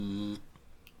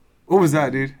What was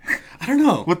that, dude? I don't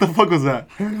know. What the fuck was that?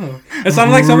 I don't know. It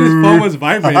sounded like somebody's phone was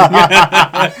vibrating.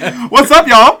 What's up,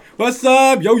 y'all? What's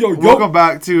up? Yo, yo, yo. Welcome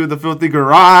back to the Filthy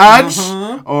Garage.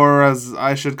 Uh-huh. Or as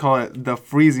I should call it, the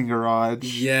Freezing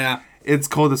Garage. Yeah. It's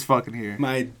cold as fuck in here.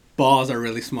 My balls are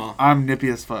really small. I'm nippy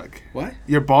as fuck. What?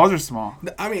 Your balls are small.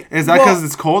 I mean... Is that because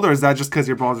it's cold or is that just because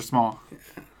your balls are small?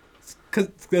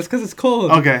 That's because it's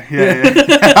cold. Okay, yeah.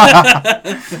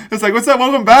 It's like, what's up?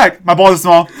 Welcome back. My balls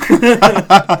are small.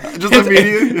 Just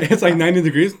immediately. It's like 90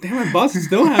 degrees. Damn, my balls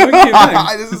still haven't came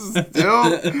back. This is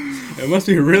still... It must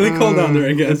be really cold down there,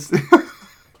 I guess.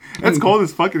 It's cold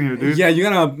as fuck in here, dude.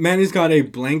 Yeah, Manny's got a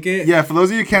blanket. Yeah, for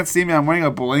those of you who can't see me, I'm wearing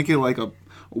a blanket like a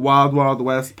Wild Wild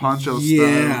West poncho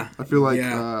style. I feel like...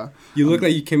 you look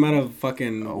like you came out of a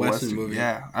fucking Western movie.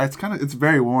 Yeah, it's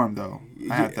very warm, though.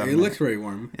 It looks very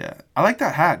warm. Yeah. I like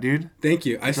that hat, dude. Thank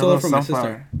you. I stole it from my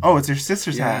sister. Oh, it's your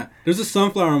sister's hat. There's a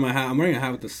sunflower on my hat. I'm wearing a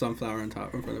hat with the sunflower on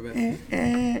top in front of it.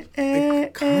 I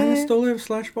kind of stole it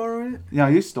 / borrowed it. Yeah,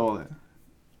 you stole it.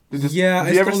 Did you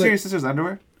ever steal your sister's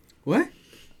underwear? What?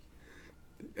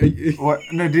 What?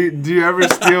 No, do you ever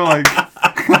steal, like...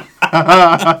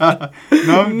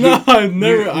 No, I've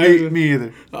never. Me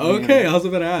either. Okay, I was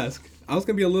about to ask. I was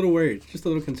going to be a little worried. Just a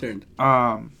little concerned.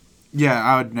 Yeah,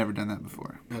 I would never done that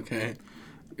before. Okay.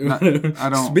 I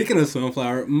don't. Speaking of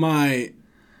sunflower, my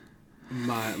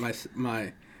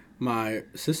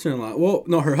sister-in-law. Well,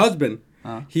 no, her husband.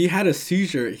 He had a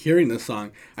seizure hearing this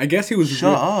song. I guess he was.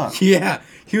 Shut up. Yeah,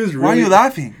 he was. Why are you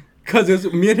laughing? Because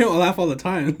me and him laugh all the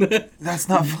time. That's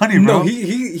not funny, bro. No,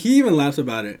 he even laughs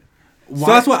about it. Why? So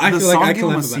that's what I feel like I can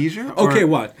laugh about. Seizure, okay,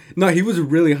 what? No, he was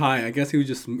really high. I guess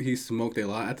he smoked a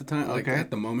lot at the time, like at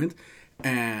the moment,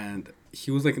 and he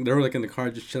was like they were like in the car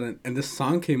just chilling, and this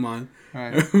song came on.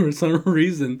 Right. For some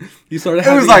reason, he started.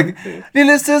 It was like,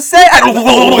 needless to say,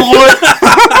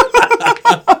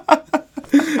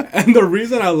 and the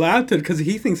reason I laughed because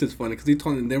he thinks it's funny because he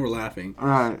told them they were laughing.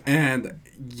 Right. And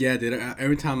yeah, dude.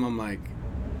 Every time we're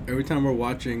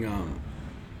watching a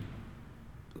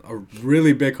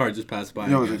really big car just passed by.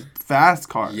 No, it was a fast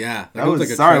car. Yeah, that was like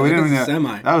we didn't even.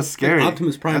 Semi. That was scary. Like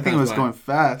Optimus Prime. I think it was going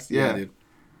fast. Yeah, dude.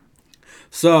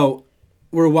 So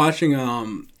we're watching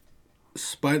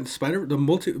Spider-Verse.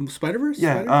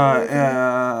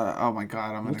 Yeah. Oh my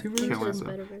God, I'm gonna kill myself.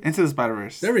 Into the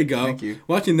Spider-Verse. There we go. Thank you.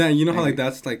 Watching that, you know how like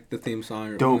that's like the theme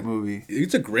song. Dope movie.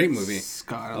 It's a great movie.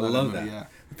 God, I love that. Yeah.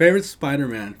 Favorite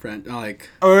Spider-Man friend? Like.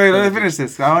 Oh wait, let me finish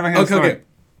this. I want to hear the story. Okay.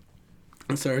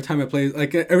 So every time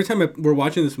we're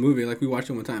watching this movie, like we watched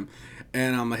it one time,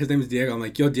 and his name is Diego. I'm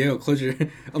like, yo, Diego, close your.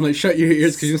 I'm like, shut your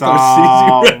ears because you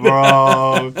start seizing.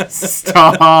 Bro,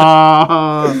 stop.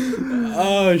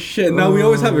 Oh shit! No, we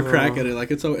always have a crack at it.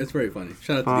 Like it's very funny.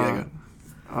 Shout out to Diego.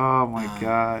 Oh my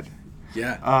God.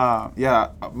 Yeah.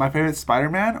 Yeah. My favorite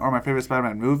Spider-Man or my favorite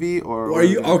Spider-Man movie or. Are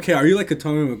you okay? Are you like a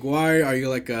Tobey Maguire? Are you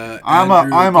like a? I'm a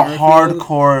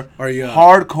hardcore. Are you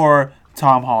hardcore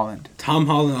Tom Holland? Tom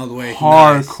Holland all the way.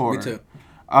 Hardcore. Nice. Me too.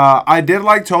 I did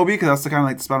like Tobey because that's the kind of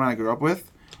like the Spider-Man I grew up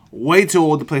with. Way too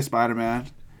old to play Spider-Man.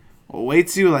 Way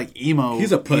too like emo.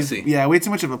 He's a pussy. Way too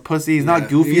much of a pussy. He's not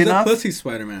goofy enough. He's a pussy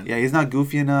Spider-Man. Yeah, he's not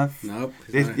goofy enough. Nope.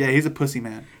 He's a pussy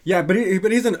man. Yeah, but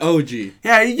he's an OG.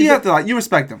 Yeah, you have to you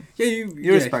respect him. Yeah,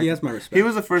 you respect. He has my respect. He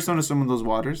was the first one to swim in those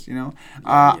waters. You know.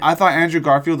 I thought Andrew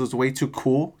Garfield was way too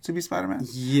cool to be Spider-Man.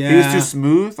 Yeah. He was too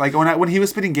smooth. Like when he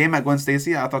was spitting game at Gwen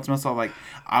Stacy, I thought to myself like,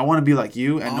 I want to be like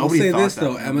you, and nobody thought that. I'll say this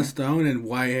though, Emma Stone and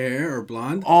white hair or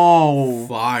blonde. Oh,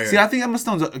 fire. See, I think Emma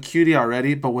Stone's a cutie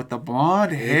already, but with the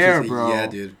blonde hair, bro. Yeah,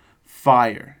 dude.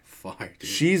 Fire,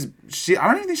 dude. I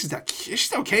don't even think she's that cute.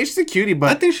 She's okay. She's a cutie,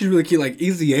 but I think she's really cute. Like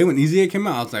Easy A, when Easy A came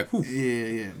out, I was like, whew.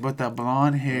 Yeah. But the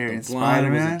blonde hair in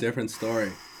Spider-Man was a different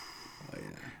story. Oh yeah.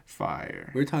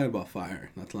 Fire. We were talking about fire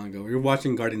not too long ago. We were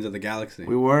watching Guardians of the Galaxy.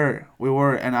 We were,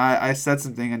 and I said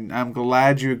something, and I'm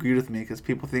glad you agreed with me because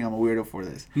people think I'm a weirdo for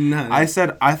this. No. I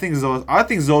said I think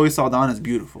Zoe Saldana is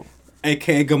beautiful.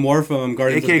 AKA Gamora from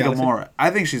Guardians of the Galaxy. AKA Gamora.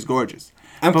 I think she's gorgeous.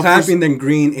 I'm clapping them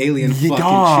green alien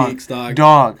fucking cheeks, dog.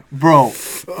 Dog, bro.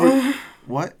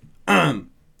 What?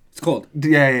 It's cold.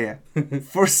 Yeah.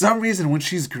 For some reason, when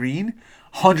she's green,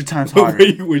 100 times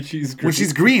harder. When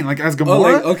she's green, like as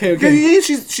Gamora. Okay. Yeah,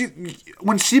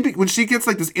 when she gets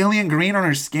like this alien green on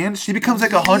her skin, she becomes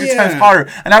like 100 times harder.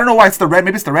 And I don't know why it's the red.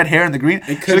 Maybe it's the red hair and the green.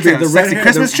 It could be like the red hair,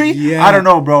 Christmas tree. Yeah. I don't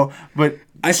know, bro. But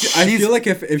I feel like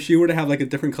if she were to have like a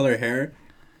different color hair,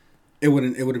 it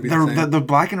wouldn't be the same. The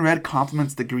black and red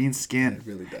complements the green skin. It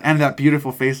really does. And that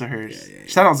beautiful face of hers. Yeah.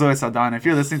 Shout out Zoe Saldana. If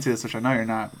you're listening to this, which I know you're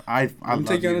not, I'm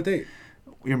take you on a date.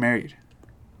 You're married.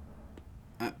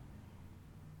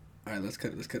 I All right, let's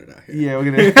cut it out here. Yeah, we're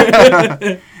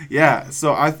gonna. Yeah,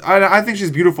 so I think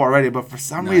she's beautiful already, but for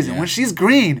some reason, when she's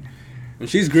green.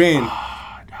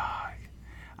 Oh,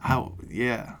 dog.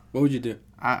 Yeah. What would you do?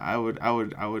 I would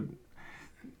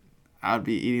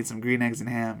be eating some green eggs and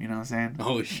ham. You know what I'm saying?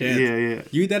 Oh shit. Yeah.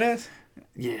 You eat that ass?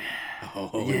 Yeah.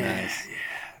 Oh, nice.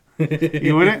 Yeah.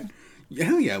 You wouldn't?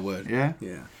 Hell yeah, I would. Yeah.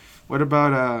 Yeah. What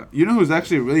about you know who's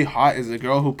actually really hot is the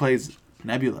girl who plays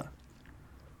Nebula.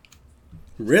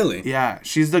 Really? Yeah,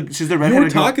 she's the redheaded You were girl.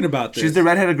 talking about this. She's the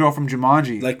redheaded girl from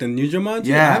Jumanji. Like the new Jumanji?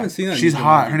 Yeah, I haven't seen that. She's new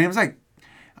hot. Jumanji. Her name's like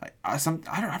I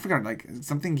forgot, like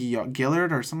something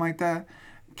Gillard or something like that.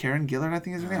 Karen Gillard, I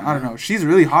think is her name. I don't know. She's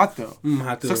really hot though.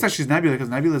 It looks like she's Nebula because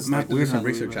Nebula's like weird. Some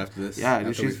research after this. Yeah,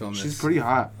 dude, she's pretty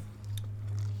hot.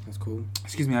 That's cool.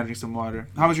 Excuse me, I drink some water.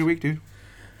 How was your week, dude?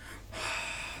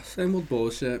 Same old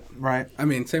bullshit. Right. I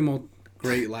mean, same old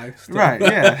great life stuff. Right.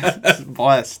 Yeah.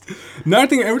 Blessed. No, I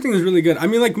think everything is really good. I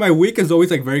mean, like my week is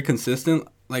always like very consistent,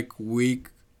 like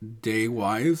weekday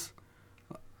wise.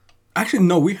 Actually,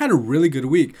 no, we had a really good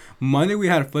week. Monday we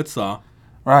had a futsal.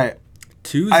 Right.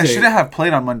 Tuesday. I shouldn't have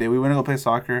played on Monday. We went to go play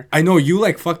soccer. I know you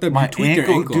like fucked up. My you tweaked your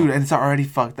ankle, dude, and it's already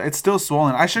fucked. It's still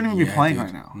swollen. I shouldn't even be playing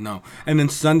right now. No. And then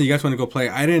Sunday, you guys want to go play?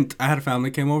 I didn't. I had a family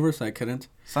came over, so I couldn't.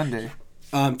 Sunday.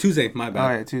 Tuesday. My bad.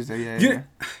 Oh yeah, Tuesday. Yeah.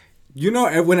 You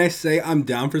know, when I say I'm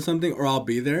down for something or I'll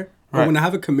be there, or when I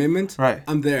have a commitment,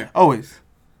 I'm there. Always.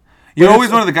 You're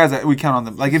always one of the guys that we count on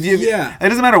them. Like if you, yeah, it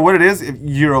doesn't matter what it is. If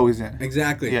you're always in.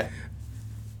 Exactly. Yeah.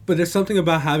 But there's something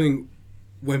about having.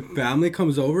 When family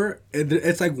comes over,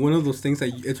 it's like one of those things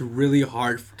that it's really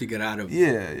hard to get out of.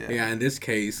 Yeah. Yeah, in this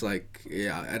case, like,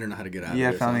 I don't know how to get out of it.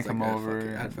 Yeah, family come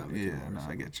over.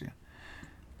 I get you.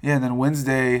 Yeah, and then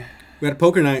Wednesday. We had a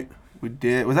poker night. We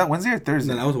did. Was that Wednesday or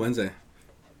Thursday? No, that was Wednesday.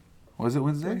 Was it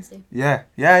Wednesday?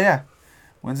 Yeah.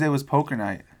 Wednesday was poker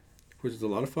night. Which is a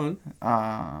lot of fun.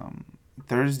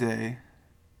 Thursday.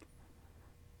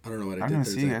 I don't know what I did. I'm going to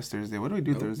see you guys Thursday. What do we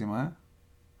do Thursday, Maya?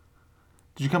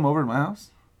 Did you come over to my house?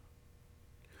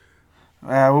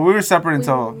 Well, we were separate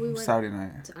until Saturday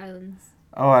night. To Islands.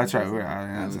 Oh, that's right. We were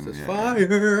Islands.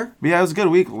 Fire. But yeah, it was a good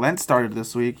week. Lent started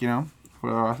this week, you know,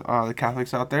 for the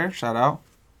Catholics out there. Shout out.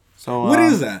 So what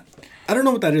is that? I don't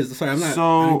know what that is. Sorry, I didn't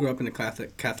grow up in a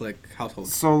Catholic household.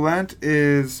 So Lent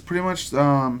is pretty much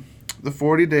the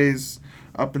 40 days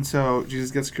up until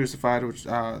Jesus gets crucified, which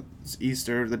is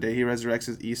Easter. The day he resurrects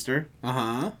is Easter.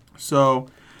 So.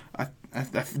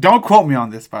 Don't quote me on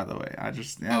this, by the way.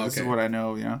 This is what I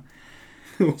know, you know.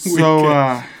 So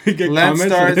Lent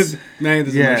starts. Man,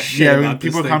 yeah.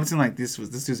 People are commenting like this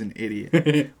dude's an idiot.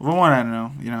 From what I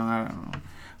know, you know, I don't know.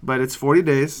 But it's 40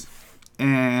 days,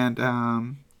 and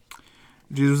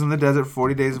Jesus was in the desert for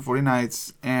 40 days and 40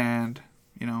 nights, and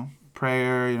you know,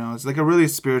 prayer. You know, it's like a really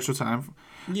spiritual time.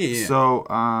 Yeah. So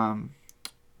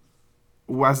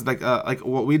was like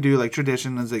what we do, like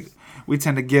tradition is like. We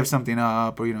tend to give something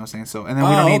up, or you know what I'm saying. So, and then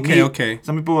we don't eat meat. Okay.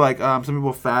 Some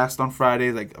people fast on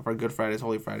Fridays, like for Good Fridays,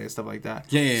 Holy Fridays, stuff like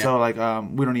that. Yeah. So like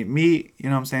we don't eat meat, you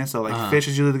know what I'm saying. So like fish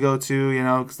is usually the go-to, you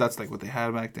know, because that's like what they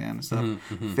had back then and stuff.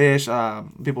 Fish.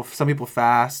 Some people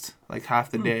fast like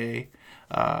half the day.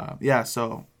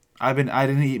 So I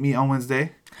didn't eat meat on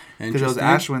Wednesday because it was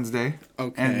Ash Wednesday.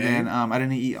 Okay. And then I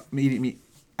didn't eat meat.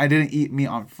 I didn't eat meat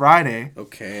on Friday.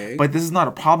 Okay. But this is not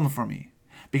a problem for me.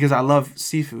 Because I love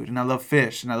seafood and I love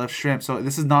fish and I love shrimp, so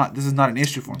this is not an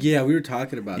issue for me. Yeah, we were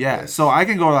talking about this. So I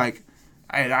can go like,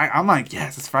 I'm like,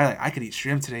 yes, it's Friday. I could eat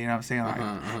shrimp today. You know what I'm saying? Like,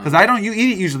 because I don't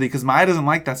eat it usually because Maya doesn't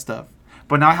like that stuff.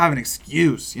 But now I have an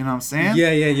excuse. You know what I'm saying?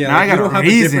 Yeah. Now I got a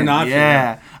reason. Option,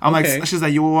 yeah. I'm like, she's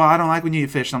like, well, I don't like when you eat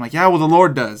fish. And I'm like, yeah, well, the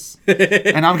Lord does,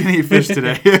 and I'm gonna eat fish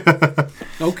today.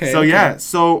 Okay.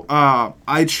 So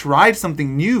I tried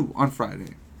something new on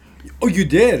Friday. Oh, you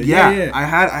did? Yeah. I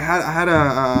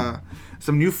had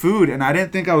some new food, and I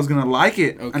didn't think I was gonna like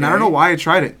it, and I don't know why I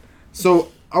tried it.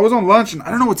 So I was on lunch, and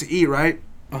I don't know what to eat, right?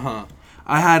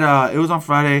 I had it was on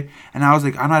Friday, and I was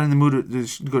like, I'm not in the mood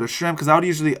to go to shrimp because I would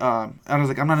usually I was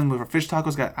like, I'm not in the mood for fish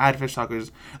tacos. I had fish tacos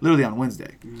literally on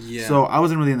Wednesday. Yeah. So I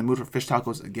wasn't really in the mood for fish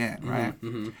tacos again, right?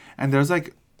 And there's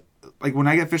like when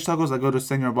I get fish tacos, I go to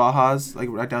Senor Baja's, like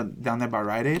right down there by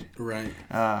Rite Aid. Right.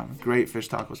 Great fish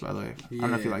tacos, by the way. Yeah. I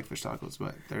don't know if you like fish tacos,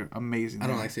 but they're amazing. I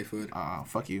don't like seafood.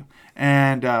 Fuck you.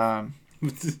 And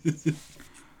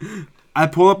I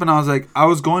pull up and I was like, I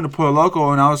was going to Pollo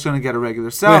Loco and I was going to get a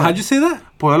regular salad. Wait, how'd you say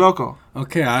that? Pollo Loco.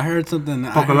 Okay, I heard something.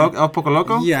 El Poco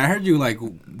Loco? Yeah, I heard you like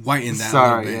whiten that.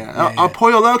 Sorry, a little bit. Yeah. El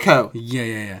Pollo Loco.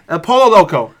 Yeah. El Pollo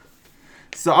Loco.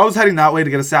 So I was heading that way to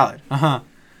get a salad. And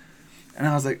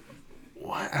I was like,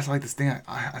 what? I saw like this thing.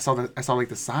 I saw like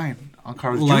the sign on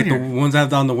Carl's Jr. Like the ones that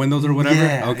have on the windows or whatever?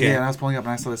 Yeah. Okay. Yeah, and I was pulling up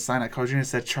and I saw the sign at Carl's Jr.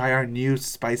 said, try our new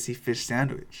spicy fish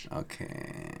sandwich.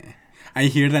 Okay. I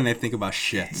hear that and I think about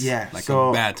shit. Yeah. Like so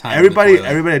a bad time. everybody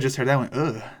that just heard that went,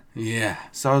 ugh. Yeah.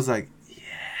 So I was like,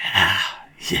 yeah.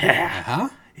 Yeah. Huh?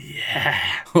 Yeah.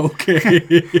 Okay.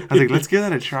 I was like, let's give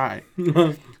that a try.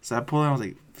 So I pulled in. I was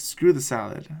like, screw the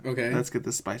salad. Okay. Let's get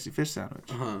the spicy fish sandwich.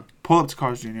 Uh-huh. Pull up to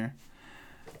Carl's Jr.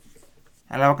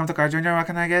 Hello, welcome to Carl's Jr. What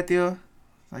can I get you?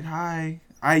 Like, hi.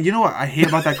 You know what I hate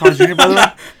about that Carl's Jr. by the way?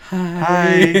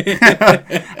 Hi.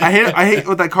 I hate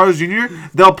with that Carl's Jr.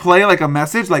 They'll play like a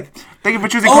message like, thank you for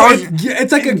choosing Carl's.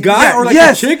 It's like a guy or like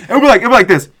a chick. It'll be like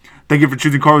this. Thank you for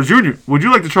choosing Carl's Jr. Would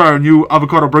you like to try our new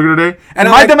avocado burger today? And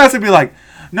my dumbass would be like,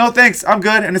 no thanks, I'm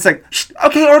good. And it's like,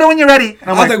 okay, order when you're ready. And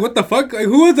I was like, what the fuck? Like,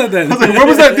 who was that then? I was like, where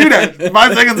was that dude at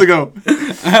 5 seconds ago?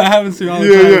 I haven't seen all the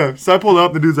time. Yeah. So I pulled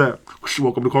up, the dude's like,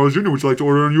 welcome to Carl's Jr. Would you like to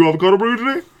order a new avocado burger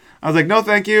today? I was like, no,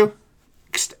 thank you.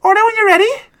 Order when you're ready.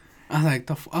 I was like,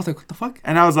 what the fuck?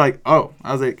 And I was like,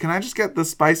 can I just get the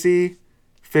spicy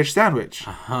fish sandwich?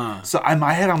 Uh-huh. So in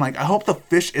my head, I'm like, I hope the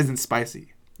fish isn't spicy.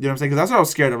 You know what I'm saying? Because that's what I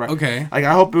was scared of, right? Okay. Like,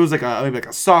 I hope it was like maybe like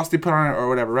a sauce they put on it or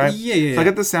whatever, right? Yeah. So I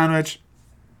get the sandwich,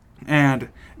 and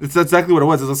it's exactly what it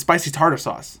was. It was a spicy tartar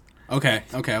sauce. Okay.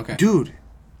 Dude,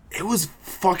 it was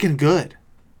fucking good.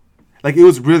 Like, it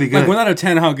was really good. Like 1 out of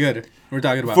 10, how good we're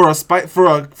talking about?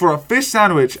 For a fish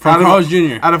sandwich from Carl's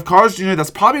Jr. Out of Carl's Jr. That's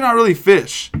probably not really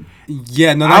fish.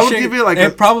 Yeah, no, I would give it like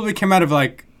it probably came out of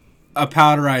like a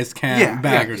powderized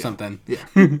bag or something. Yeah.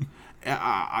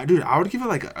 Dude, I would give it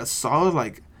like a solid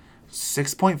like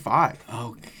 6.5.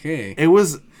 Okay. It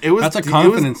was. That's a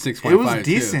confident 6.5. It was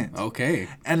decent. Too. Okay.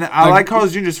 And I like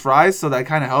Carl's Jr.'s fries, so that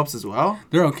kind of helps as well.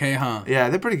 They're okay, huh? Yeah,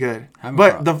 they're pretty good.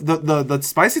 But the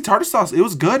spicy tartar sauce, it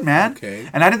was good, man. Okay.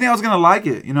 And I didn't think I was gonna like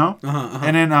it, you know. Uh-huh.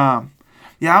 And then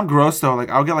yeah, I'm gross though. Like,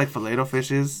 I'll get like filet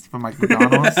fishes from like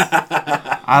McDonald's.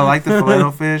 I like the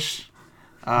filet fish.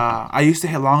 I used to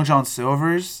hit Long John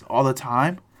Silver's all the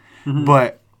time,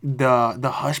 but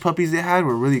the hush puppies they had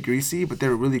were really greasy, but they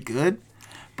were really good.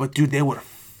 But dude, they would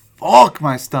fuck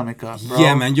my stomach up, bro.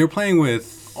 Yeah, man, you're playing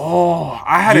with. Oh,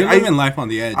 you're living life on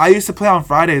the edge. I used to play on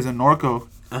Fridays in Norco,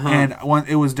 and when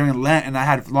it was during Lent, and I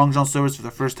had Long John Silver's for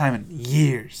the first time in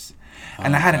years,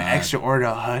 and I had an extra order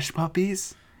of hush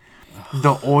puppies.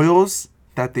 The oils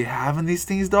that they have in these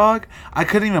things, dog. I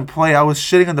couldn't even play. I was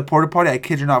shitting on the porta potty. I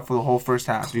kid you not, for the whole first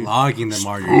half, dude. Clogging them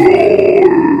arteries.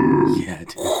 Yeah,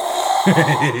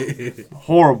 dude.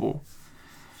 Horrible,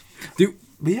 dude.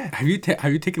 But yeah, have you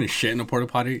taken a shit in a porta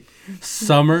potty?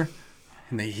 Summer,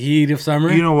 in the heat of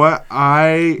summer. You know what?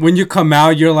 When you come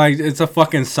out, you're like, it's a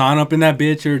fucking sauna up in that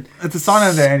bitch. Or it's a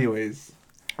sauna in there, anyways.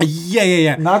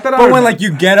 Yeah. Not that. But when like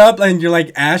you get up and you're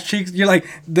like ass cheeks, you're like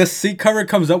the seat cover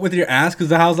comes up with your ass because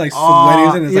the house like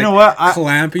sweaty and it's you know what?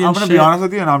 Clampy. I'm gonna be honest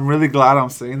with you, and I'm really glad I'm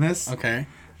saying this. Okay.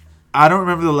 I don't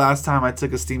remember the last time I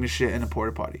took a steamy shit in a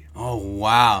porta potty. Oh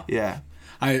wow. Yeah.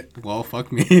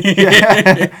 Fuck me.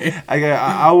 Yeah.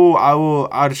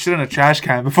 I'd shit in a trash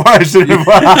can before I shit in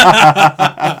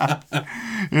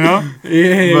you know?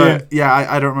 Yeah. But yeah,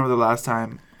 I don't remember the last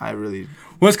time I really.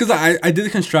 Well, it's because I did the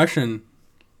construction.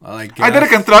 I did a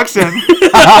construction.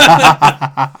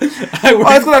 I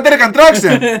did a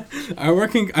construction. I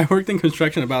worked in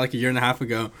construction about like a year and a half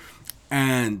ago,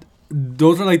 and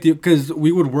those are like because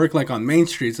we would work like on Main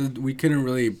Street, so we couldn't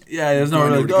really. Yeah, there's no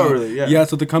really go really. Yeah. Yeah,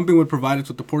 so the company would provide us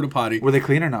with the porta potty. Were they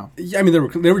clean or no? Yeah, I mean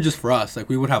they were just for us. Like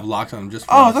we would have locks on them just.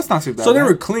 For us. That's not too bad. So they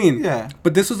were clean. Yeah.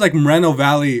 But this was like Moreno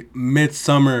Valley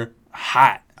midsummer.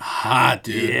 Hot,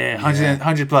 dude. Yeah,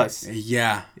 100 plus.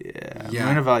 Yeah.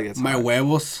 Moreno Valley gets my hot.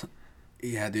 Huevos.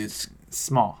 Yeah, dude.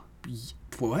 Small.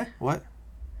 What?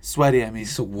 Sweaty, I mean.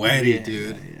 Sweaty,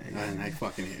 dude. Yeah. I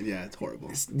fucking hate it. Yeah, it's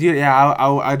horrible. Dude, yeah,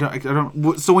 I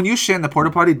don't. So when you shit in the porta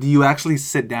potty, do you actually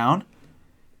sit down?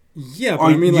 Yeah, but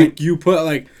I mean, like you put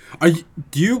like, are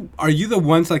you the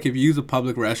ones like if you use a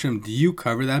public restroom, do you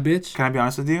cover that bitch? Can I be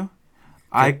honest with you?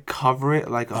 I cover it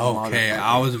like a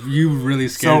motherfucker. You really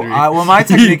scared me. My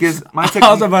technique is I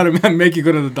was about to make you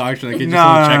go to the doctor like just check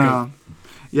up.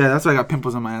 Yeah, that's why I got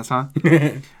pimples on my ass, huh?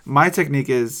 My technique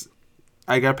is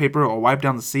I got paper, I'll wipe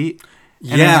down the seat.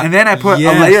 And then I put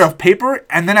a layer of paper,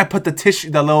 and then I put the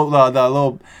tissue, the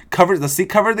little cover, the seat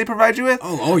cover they provide you with.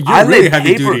 Oh, you're really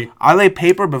heavy duty. I lay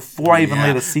paper before I even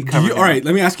lay the seat cover. All right,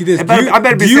 let me ask you this: I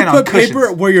better be do you put paper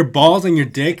cushions where your balls and your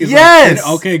dick is? Yes.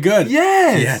 Like, okay, good.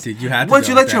 Yes. Yeah, dude, you had to. What,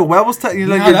 you let your huevos touch?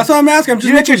 That's what I'm asking. I'm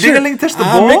just let your ding-a-ling touch the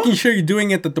bowl? I'm making sure you're doing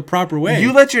it the proper way.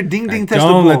 You let your ding-ding touch the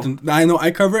bowl. I know.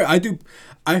 I cover it. I do.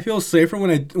 I feel safer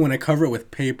when I cover it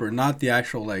with paper, not the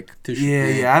actual like tissue.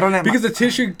 Yeah. I don't have because the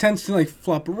tissue tends to like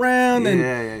flop around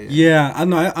and yeah. I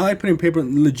know. I like putting paper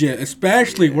legit,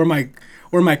 especially where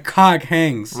my cock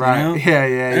hangs. Right. You know?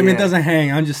 Yeah. I mean, it doesn't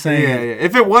hang. I'm just saying. Yeah.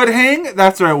 If it would hang,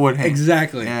 that's where it would hang.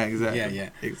 Exactly. Yeah. Exactly. Yeah.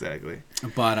 Exactly.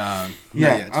 But I'm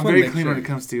very clean when it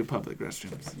comes to public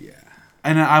restrooms. Yeah.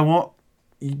 And I won't,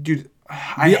 dude.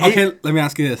 Okay, let me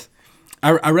ask you this.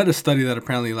 I read a study that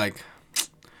apparently like.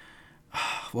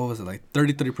 What was it, like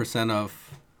 33%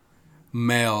 of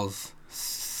males,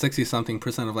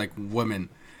 60-something% of like women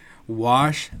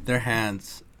wash their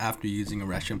hands after using a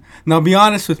restroom. Now be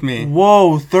honest with me.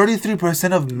 Whoa,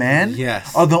 33% of men?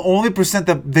 Yes. Are the only percent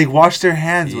that they wash their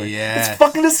hands with. Yes. It's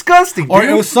fucking disgusting, dude. Or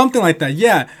it was something like that.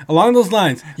 Yeah, along those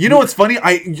lines. You know what's funny?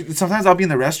 Sometimes I'll be in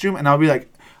the restroom and I'll be like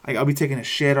I'll be taking a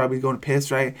shit or I'll be going to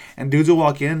piss, right? And dudes will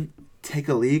walk in, take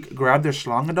a leak, grab their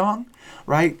schlongadong,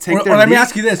 right? Take their or let me leak,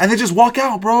 ask you this. and then just walk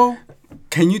out, bro.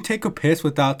 Can you take a piss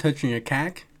without touching your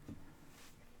cack?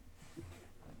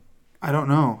 I don't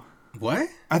know. What?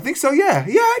 I think so, yeah.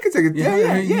 Yeah, I could take it.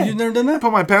 Yeah. You've never done that? I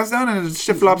put my pants down and the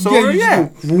shit flops over. Yeah.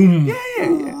 Boom.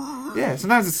 Yeah.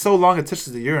 Sometimes it's so long it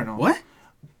touches the urinal. What?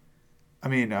 I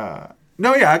mean, no,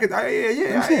 yeah, I get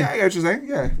what you're saying.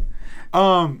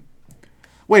 Yeah.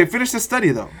 Wait, finish the study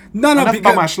though. No, enough because,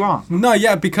 about my schlong. No,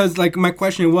 yeah, because like my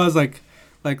question was like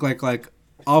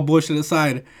all bullshit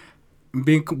aside,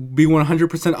 be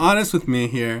 100% honest with me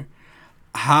here.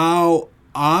 How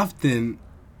often,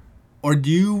 or do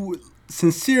you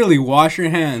sincerely wash your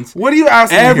hands? What are you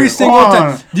asking? Every single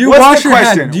time. Do you wash your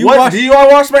hands? Do I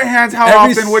wash my hands? How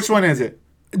often? Which one is it?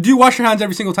 Do you wash your hands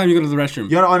every single time you go to the restroom?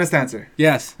 You want an honest answer?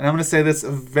 Yes. And I'm going to say this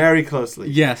very closely.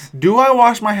 Yes. Do I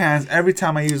wash my hands every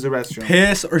time I use the restroom?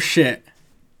 Piss or shit?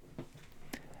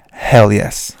 Hell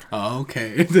yes. Oh,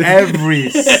 okay. Every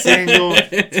single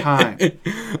time.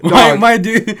 My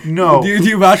dude. No. Do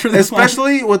you vouch for this?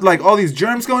 Especially with like all these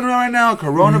germs going around right now,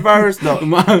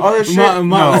 coronavirus, all this shit.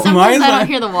 No. Sometimes I don't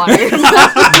hear the water.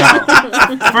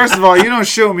 No. First of all, you don't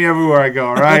shoot me everywhere I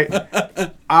go, right?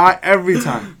 Every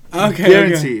time. Okay.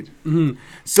 Guaranteed. Okay. Mm-hmm.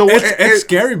 So it's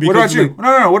scary because. What about you?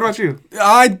 No. What about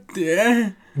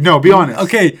you? No, be honest.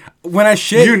 Okay, when I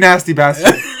shit. You nasty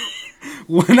bastard.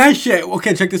 When I shit,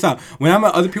 okay, check this out. When I'm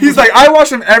at other people's... He's like, I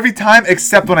wash them every time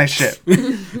except when I shit.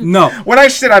 No. When I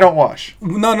shit, I don't wash.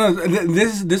 No.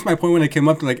 This is my point when it came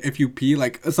up to, like, if you pee,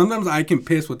 like, sometimes I can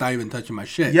piss without even touching my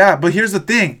shit. Yeah, but here's the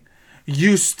thing.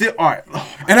 You still... All right.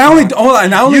 Oh and I only... Hold on.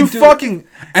 And I only you fucking...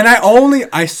 And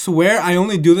I swear, I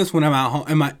only do this when I'm at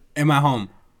home, in my home.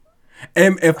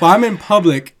 And if I'm in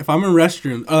public, if I'm in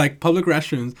restrooms, or, like, public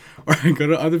restrooms, or I go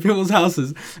to other people's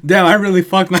houses, damn, I really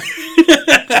fucked my...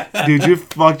 Dude, you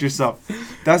fucked yourself.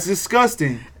 That's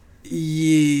disgusting.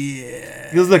 Yeah.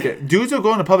 Because look, dudes will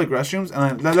go into public restrooms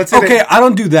and let's say. Okay, I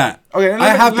don't do that. Okay, I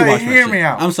have to wash my hear shit. me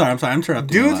out. I'm sorry. I'm interrupting.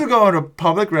 Dudes will go into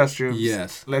public restrooms.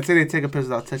 Yes. Let's say they take a piss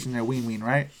without touching their ween,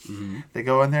 right? Mm-hmm. They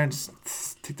go in there and just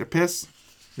take their piss.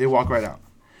 They walk right out.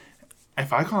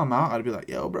 If I call them out, I'd be like,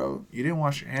 "Yo, bro, you didn't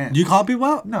wash your hands." Do you call people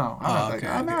out? No, I'm not okay,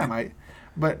 like I might,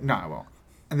 but no, I won't.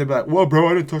 And they'd be like, "Well, bro,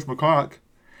 I didn't touch my cock."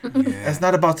 Yeah. It's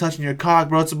not about touching your cock,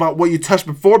 bro. It's about what you touched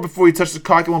before you touch the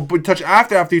cock, and what you touch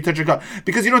after you touch your cock.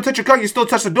 Because you don't touch your cock, you still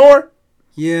touch the door.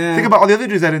 Yeah. Think about all the other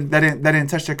dudes that didn't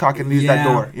touch their cock and use that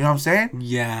door. You know what I'm saying?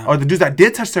 Yeah. Or the dudes that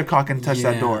did touch their cock and touch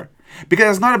that door.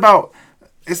 Because it's not about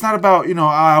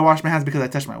I wash my hands because I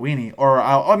touched my weenie, or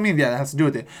that has to do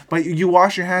with it. But you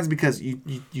wash your hands because you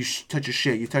touch your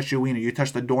shit, you touch your weenie, you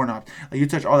touch the doorknob, like you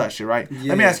touch all that shit, right? Yeah.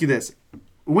 Let me ask you this.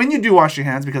 When you do wash your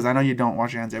hands, because I know you don't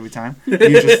wash your hands every time, you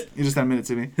just admit it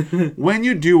to me. When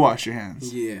you do wash your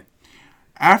hands,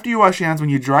 after you wash your hands,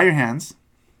 when you dry your hands,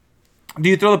 do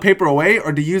you throw the paper away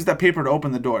or do you use that paper to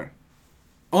open the door?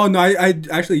 Oh no, I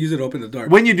actually use it to open the door.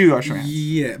 When you do wash your hands,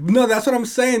 yeah, no, that's what I'm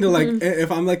saying. Though, like,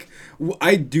 if I'm like,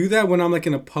 I do that when I'm like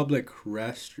in a public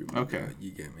restroom. Okay,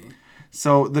 you get me.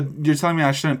 So you're telling me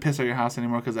I shouldn't piss at your house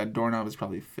anymore because that doorknob is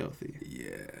probably filthy.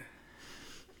 Yeah.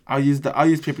 I'll use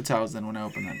paper towels then when I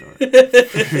open that door.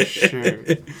 For sure.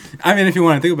 I mean, if you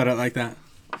want to think about it like that.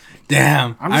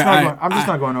 Damn. I'm just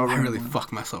not going over. I really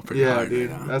fucked myself pretty hard. Yeah,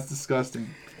 dude. Right now. That's disgusting.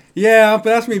 Yeah, but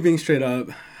that's me being straight up.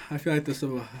 I feel like this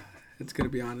will... It's going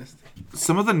to be honest.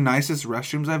 Some of the nicest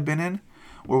restrooms I've been in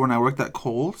were when I worked at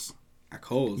Kohl's. At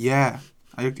Kohl's? Yeah.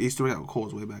 I used to work at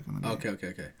Kohl's way back in the day.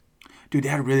 Okay. Dude, they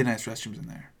had really nice restrooms in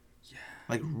there. Yeah.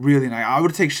 Like, really nice. I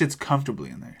would take shits comfortably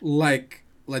in there. Like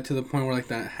to the point where like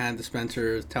that hand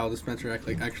dispenser, towel dispenser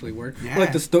actually work. Yeah. Or,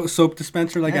 like the soap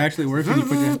dispenser actually work. And you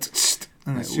put your...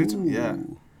 And it shoots. Yeah.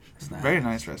 Nice. Very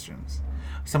nice restrooms.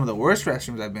 Some of the worst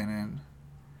restrooms I've been in.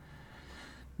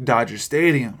 Dodger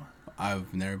Stadium.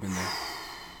 I've never been there.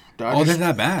 Oh, they're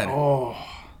that bad. Oh,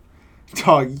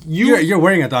 dog, you're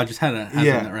wearing a Dodgers hat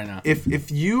right now.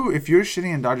 If you're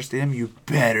shitting in Dodger Stadium, you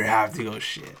better have to go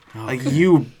shit. Okay. Like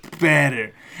you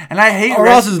better. And I hate. Or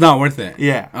else it's not worth it.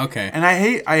 Yeah. Okay. And I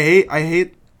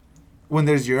hate when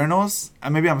there's urinals.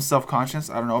 And maybe I'm self-conscious.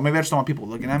 I don't know. Maybe I just don't want people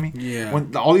looking at me. Yeah.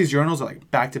 When all these urinals are like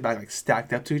back to back, like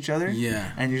stacked up to each other.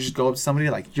 Yeah. And you just go up to somebody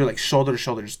like you're like shoulder to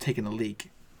shoulder, just taking a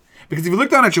leak. Because if you look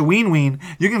down at your ween,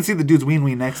 you can see the dude's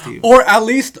ween next to you. Or at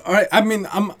least, I mean,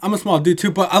 I'm a small dude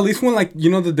too, but at least when like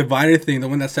the divider thing, the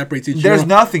one that separates each. There's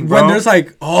nothing, bro. When there's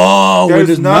like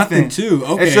there's nothing too.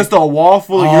 Okay. It's just a wall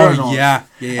full of urinals. Yeah.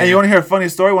 And you want to hear a funny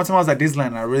story? One time I was at Disneyland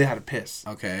and I really had to piss.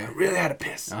 Okay. I really had to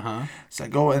piss. So I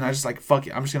go and I just like, fuck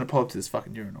it. I'm just going to pull up to this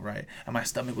fucking urinal, right? And my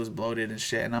stomach was bloated and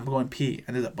shit. And I'm going pee.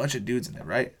 And there's a bunch of dudes in there,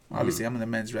 right? Obviously, I'm in the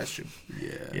men's restroom.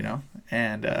 Yeah. You know?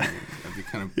 And that'd be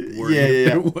kind of worried yeah.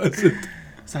 if it wasn't.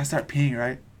 So I start peeing,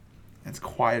 right? And it's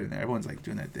quiet in there. Everyone's like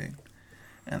doing their thing.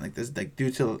 And like this like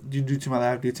dude to my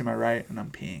left, dude to my right, and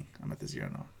I'm peeing. I'm at this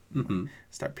urinal.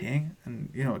 Start peeing, and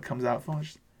you know what comes out from?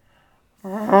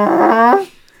 I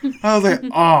was like,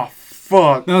 oh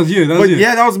fuck. That was you.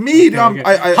 Yeah, that was me. Dude. Okay.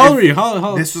 How old were you?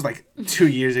 How This was like 2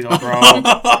 years ago, bro.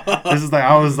 This is like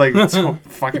I was like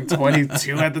fucking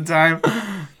 22 at the time.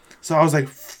 So I was like,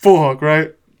 fuck,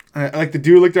 right? And like the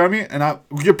dude looked at me, and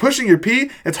you're pushing your pee.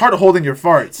 It's hard to hold in your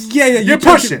farts. Yeah. You're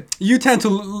pushing. You tend to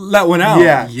let one out.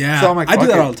 Yeah. So I'm like, I do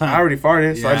that all the time. I already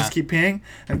farted, so I just keep peeing.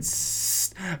 And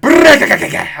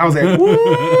I was like,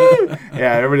 woo!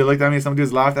 Yeah, everybody looked at me. Some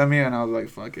dudes laughed at me, and I was like,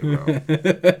 fuck it,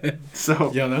 bro.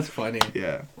 So yeah, that's funny.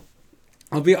 Yeah.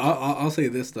 I'll say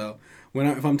this though.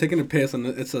 If I'm taking a piss and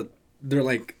they're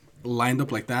like lined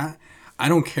up like that, I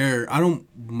don't care. I don't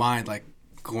mind like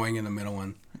going in the middle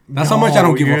one. That's how much I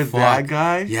don't give a fuck. That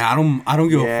guy? Yeah, I don't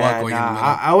give a fuck going in the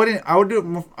middle. I would do it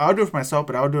more, I would do it for myself,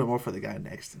 but I would do it more for the guy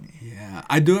next to me. Yeah,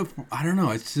 I do it. I don't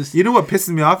know. It's just. You know what pisses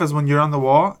me off is when you're on the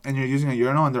wall and you're using a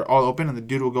urinal and they're all open and the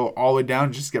dude will go all the way down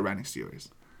and just get right next to yours.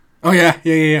 Oh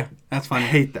yeah. That's funny. I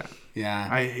hate that. Yeah.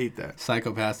 I hate that.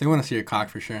 Psychopaths. They want to see your cock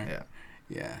for sure.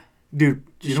 Yeah. Dude,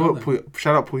 you know what?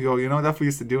 Shout out Puyol. You know what that fool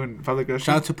used to do in public restrooms?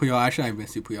 Shout out to Puyol. Actually, I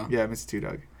miss you, Puyol. Yeah, I miss you too,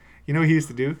 Doug. You know what he used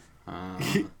to do?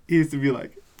 He used to be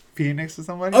like peeing next to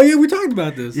somebody. Oh yeah, we talked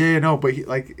about this. Yeah, no, but he,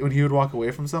 like when he would walk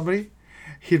away from somebody,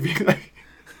 he'd be like,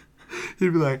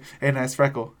 "Hey, nice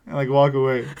freckle," and like walk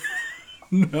away.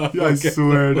 No, I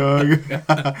swear, dog.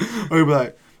 Or he'd be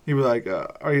like, he'd walk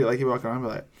around and be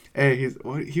like, "Hey,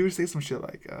 he would say some shit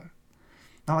like,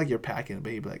 not like you're packing,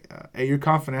 but he'd be like, hey, you're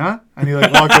confident, huh?" And he'd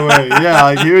like walk away. Yeah,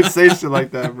 like he would say shit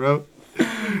like that, bro.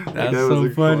 That's so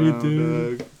funny,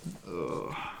 dude.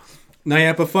 No,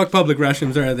 yeah, but fuck public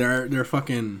restrooms. They're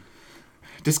fucking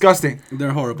disgusting.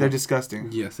 They're horrible. They're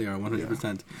disgusting. Yes, they are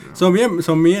 100%. Yeah.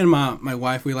 So me and my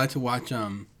wife, we like to watch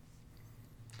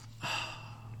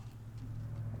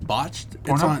Botched.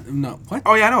 It's on what?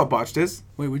 Oh yeah, I know what Botched is.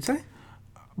 Wait, what'd you say?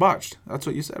 Botched. That's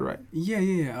what you said, right?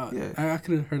 Yeah. I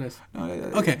could have heard us. No,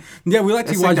 yeah. Okay. Yeah, we like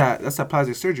to watch that. That's that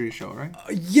plastic surgery show, right?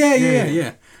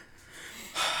 Yeah.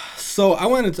 So I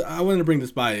wanted to bring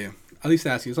this by you. At least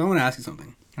ask you. So I want to ask you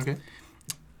something. Okay.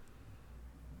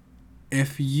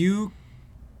 If you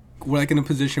were like in a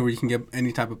position where you can get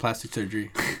any type of plastic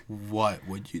surgery, what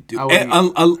would you do?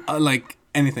 Like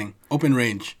anything, open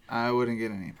range. I wouldn't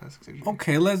get any plastic surgery.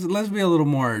 Okay, let's be a little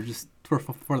more just for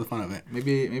the fun of it.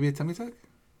 Maybe a tummy tuck.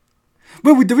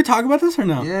 But did we talk about this or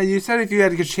no? Yeah, you said if you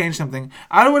had to change something,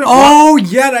 I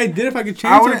wouldn't. Yeah, I did. If I could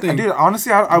change something, dude.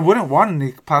 Honestly, I wouldn't want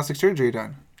any plastic surgery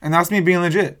done, and that's me being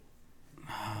legit.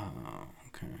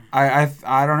 I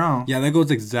don't know. Yeah, that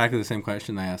goes exactly the same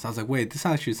question I asked. I was like, wait, this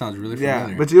actually sounds really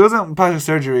familiar. Yeah, but it wasn't plastic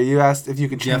surgery. You asked if you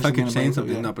could change something. Yeah, if I could change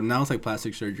something. No, but now it's like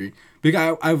plastic surgery.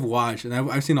 Because I've watched and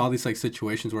I've seen all these like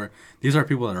situations where these are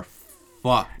people that are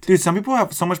fucked. Dude, some people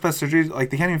have so much plastic surgery, like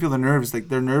they can't even feel the nerves. Like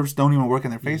their nerves don't even work in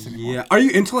their face anymore. Yeah. Are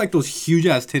you into like those huge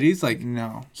ass titties? Like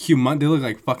no. They look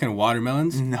like fucking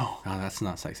watermelons. No. No, that's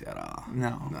not sexy at all.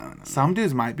 No. Some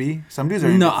dudes might be. Some dudes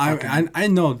are. No, I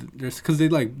know. There's because they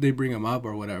bring them up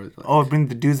or whatever. Like, bring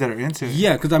the dudes that are into it.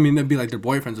 Yeah, because I mean they'd be like their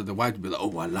boyfriends or their wives would be like,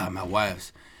 oh, I love my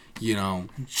wives. You know,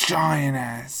 giant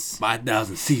ass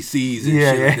 5,000 cc's and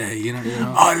shit like that. You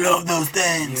know, I love those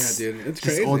things. Yeah, dude, it's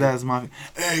crazy. Old ass mafia.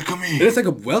 Hey, come here. And it's like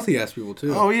a wealthy ass people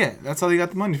too. Oh yeah, that's how they got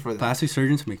the money for that. Plastic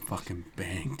surgeons make fucking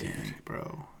bank, dude.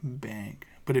 Bro, bank.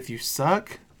 But if you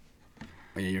suck, oh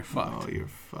yeah, you're fucked. Oh, you're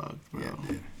fucked, bro. Yeah,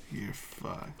 dude, you're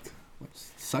fucked.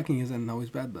 Sucking isn't always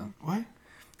bad though. What?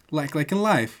 Like in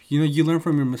life, you learn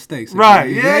from your mistakes. Right.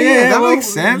 Yeah. That makes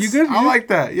sense. You good? I like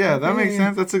that. Yeah, that makes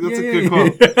sense. That's a good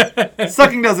quote.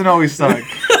 Sucking doesn't always suck.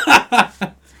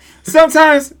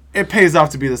 Sometimes it pays off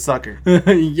to be the sucker.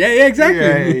 Yeah,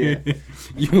 exactly. Yeah.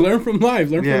 You learn from life.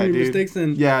 Learn from your mistakes.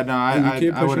 And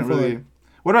I wouldn't really.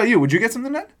 What about you? Would you get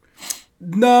something done?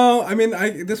 No, I mean,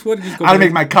 this would just go. How to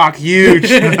make my cock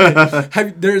huge.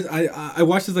 I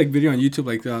watched this like video on YouTube,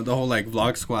 like the whole like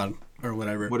vlog squad or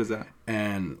whatever. What is that?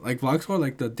 And like vlog squad,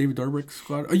 like the David Dobrik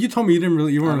squad. Oh, you told me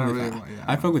you weren't really.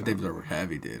 I fuck with David Dobrik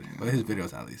heavy, dude. Well, his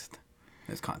videos at least,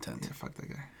 his content. Yeah, fuck that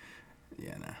guy.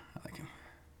 Yeah, nah, I like him.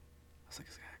 I like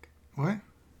his guy. What?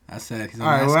 I said he's a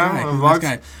nice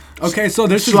guy. Okay, so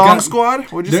there's this guy.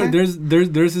 Squad? What'd you say?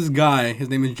 There's this guy. His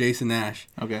name is Jason Nash.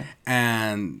 Okay.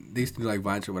 And they used to do like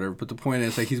Vines or whatever. But the point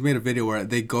is, like, he's made a video where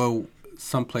they go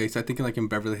someplace, I think like in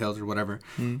Beverly Hills or whatever,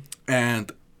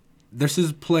 and there's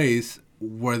this place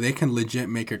where they can legit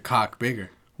make your cock bigger.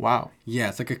 Wow. Yeah,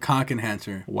 it's like a cock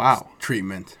enhancer. Wow.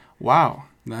 Treatment. Wow.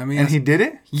 I mean, and he did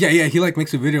it? Yeah. He like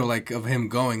makes a video like of him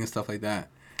going and stuff like that.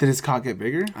 Did his cock get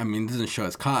bigger? I mean, it doesn't show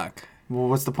his cock. Well,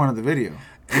 what's the point of the video?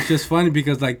 It's just funny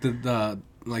because like the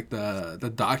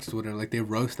doctors whatever, like they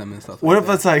roast them and stuff. What if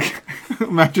that's like,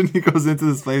 imagine he goes into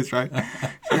this place, right?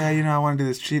 Yeah, I want to do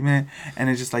this treatment, and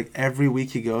it's just like every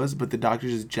week he goes, but the doctor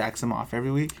just jacks him off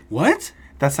every week. What?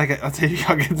 That's like that's how you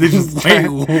get just wait,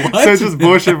 what? So it's just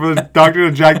bullshit for the doctor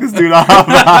to jack this dude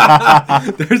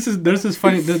off. there's this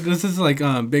funny there's this like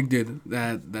big dude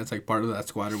that's like part of that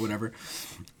squad or whatever,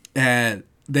 and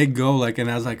they go like, and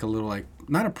as like a little like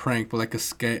not a prank but like a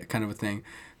skit kind of a thing.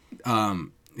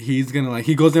 He's gonna like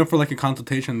he goes in for like a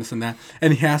consultation, this and that,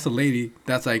 and he asks a lady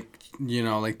that's like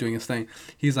like doing his thing.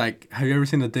 He's like, "Have you ever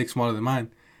seen a dick smaller than mine?"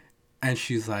 And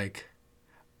she's like,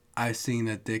 "I've seen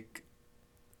a dick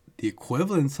the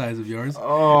equivalent size of yours."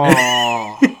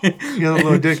 Oh, he has a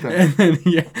little dick then.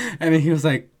 And then he's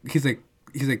like,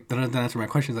 that doesn't answer my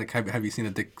question. He's like, have you seen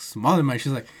a dick smaller than mine?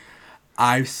 She's like,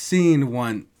 "I've seen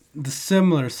one the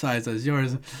similar size as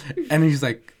yours," and he's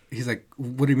like,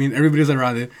 "What do you mean?" Everybody's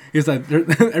around it. He's like,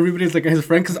 everybody's like his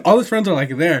friend, because all his friends are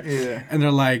like there. Yeah. And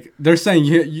they're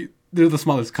saying they're the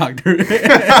smallest cock. He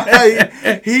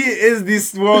is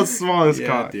the world's smallest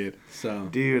cock, dude. So,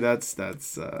 dude, that's. Yeah,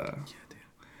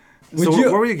 dude. So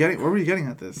what were you getting? Where were you getting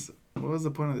at this? What was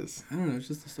the point of this? I don't know. It's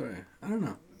just a story. I don't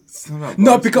know.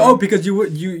 No, because you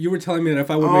were telling me that if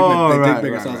I would make my dick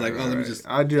bigger, so I was like, let me just.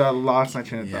 I lost my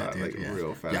train of thought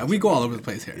real fast. Yeah, we go all over the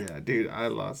place here. Yeah, dude, I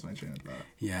lost my train of thought.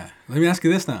 Yeah, let me ask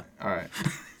you this now. All right.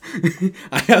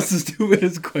 I asked the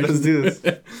stupidest question. Let's do this.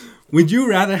 Would you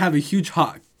rather have a huge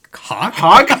hawk? A pet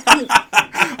hog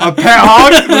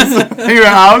in your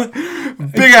house?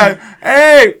 Big ass.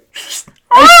 Hey.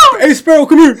 Hey, sparrow,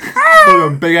 come here. A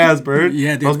big ass bird.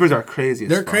 Yeah, dude. Those birds are crazy.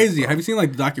 They're crazy. Have you seen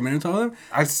like the documentaries of them?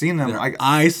 I've seen them. Their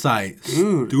eyesight,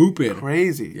 dude, stupid,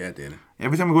 crazy. Yeah, dude.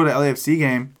 Every time we go to LAFC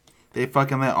game, they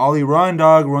fucking let Ollie run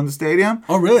the stadium.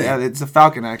 Oh, really? Yeah, it's a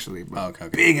falcon actually. Okay.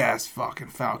 Big ass fucking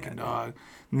falcon, dog.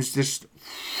 And just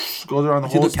goes around the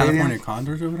whole stadium. California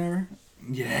condors or whatever.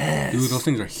 Yes. Dude, those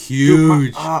things are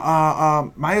huge.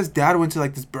 Dude, Maya's dad went to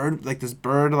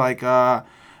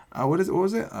what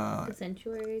was it? The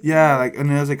sanctuary. Yeah, like, and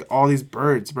there's like all these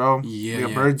birds, bro. Yeah,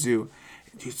 like a bird zoo.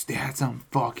 Dude, they had some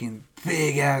fucking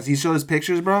big ass. He showed us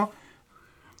pictures, bro.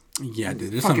 Yeah,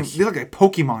 dude. They look like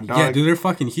Pokemon, dog. Yeah, dude, they're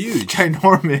fucking huge.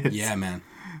 Ginormous. Yeah, man.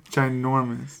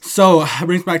 Ginormous. So, that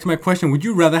brings back to my question. Would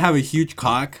you rather have a huge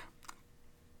cock,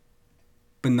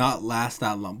 but not last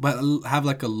that long, but have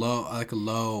like a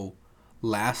low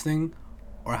lasting,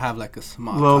 or have like a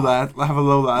small have a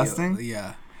low lasting?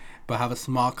 Yeah. But have a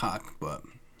small cock, but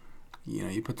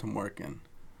you put some work in.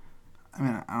 I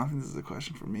mean, I don't think this is a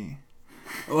question for me.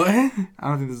 What? I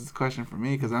don't think this is a question for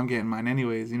me because I'm getting mine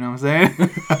anyways. You know what I'm saying?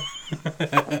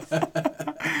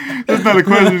 That's not a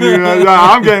question, dude.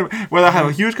 I'm getting whether I have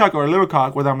a huge cock or a little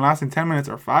cock, whether I'm lasting 10 minutes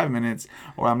or 5 minutes,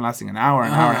 or I'm lasting an hour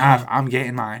and a half. I'm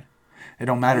getting mine. It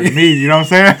don't matter to me. You know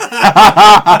what I'm saying?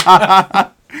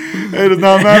 It does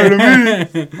not matter to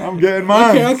me. I'm getting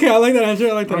mine. Okay. I like that answer.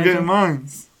 I'm getting mine.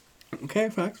 Okay,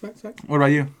 facts. What about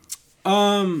you?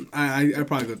 I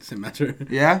probably go the same answer.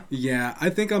 Yeah? Yeah, I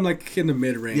think I'm like in the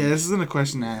mid range. Yeah, this isn't a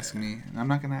question to ask me. I'm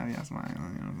not gonna have you ask mine.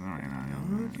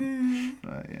 Okay.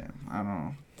 But yeah, I don't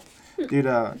know, dude.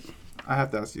 I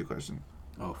have to ask you a question.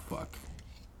 Oh fuck.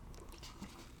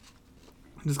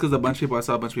 Just because I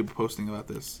saw a bunch of people posting about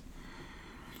this.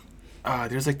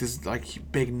 There's like this like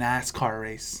big NASCAR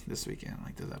race this weekend.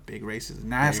 Like there's a big races.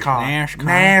 NASCAR.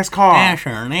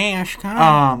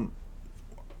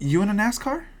 You in a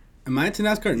NASCAR? Am I into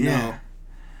NASCAR? Yeah.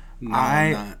 No,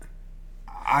 I'm not.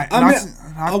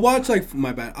 I watch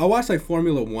like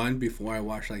Formula 1 before I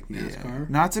watch like NASCAR. Yeah.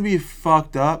 Not to be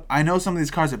fucked up. I know some of these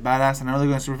cars are badass and I know they're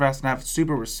going super fast and I have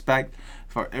super respect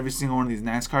for every single one of these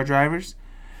NASCAR drivers.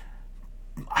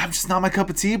 I'm just not my cup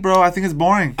of tea, bro. I think it's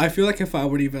boring. I feel like if I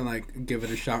would even like give it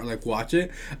a shot or like watch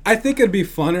it, I think it'd be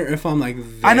funner if I'm like there.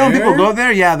 I know people go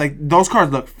there. Yeah, like those cars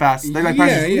look fast. They're like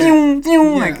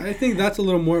I think that's a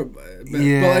little more. But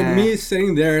like me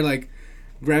sitting there like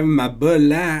grabbing my Bud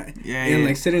Light and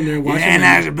like sitting there watching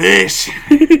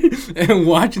and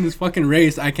watching this fucking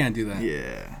race, I can't do that.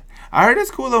 Yeah. I heard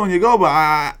it's cool though when you go,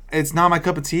 but it's not my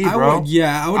cup of tea, bro.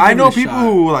 I know people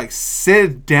who like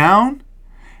sit down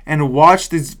and watch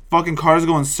these fucking cars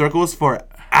go in circles for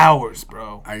hours,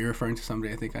 bro. Are you referring to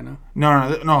somebody I think I know?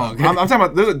 No. Oh, okay. I'm talking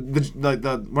about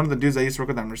the one of the dudes I used to work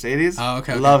with at Mercedes. Oh,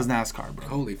 okay. Loves NASCAR, bro.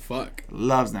 Holy fuck.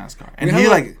 Loves NASCAR, and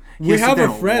we have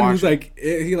a friend who's like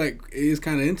he's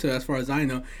kind of into it, as far as I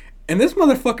know, and this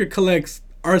motherfucker collects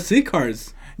RC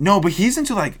cars. No, but he's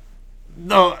into like.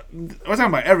 No, I'm talking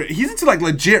about he's into like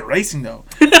legit racing though.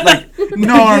 Like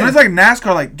no, it's like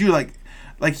NASCAR. Like dude, like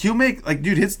he'll make like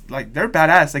dude his like they're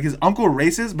badass. Like his uncle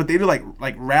races, but they do like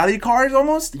rally cars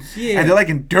almost. Yeah, and they're like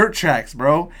in dirt tracks,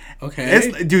 bro.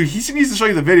 Okay, dude, he needs to show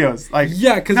you the videos. Like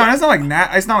because it's not like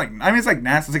it's not like I mean it's like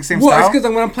NASCAR. It's like the same style. Well, it's because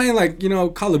when I'm playing like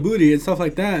Call of Duty and stuff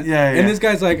like that. Yeah. And this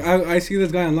guy's like I see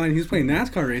this guy online. He's playing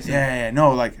NASCAR racing. Yeah.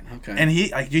 No, like. Okay. And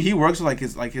he works with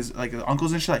his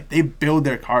uncles and shit. Like they build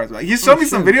their cars. Like he showed me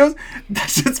some videos. That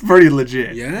shit's pretty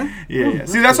legit. Yeah. Yeah.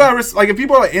 See, that's why like if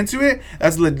people are like into it,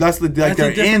 that's like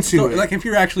they're into it. Like if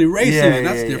you're actually racing,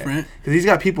 that's different. Because he's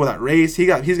got people that race. He's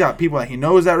got people that he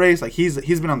knows that race. Like he's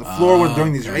been on the floor with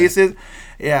during these races.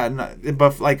 Yeah. No,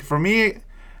 but like for me,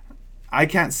 I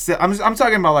can't sit. I'm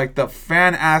talking about like the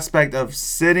fan aspect of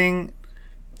sitting.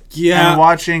 And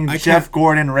watching Jeff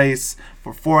Gordon race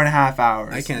for 4.5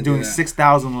 hours. I can't doing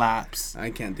 6,000 laps. I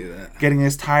can't do that. Getting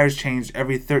his tires changed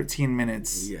every 13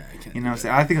 minutes. Yeah, I can't. You know what I'm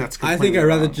saying? I think that's. I think I'd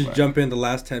rather just jump in the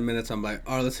last 10 minutes. I'm like,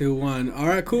 all right, let's see who won. All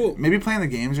right, cool. Maybe playing the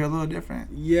games are a little different.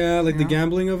 Yeah, like the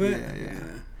gambling of it. Yeah.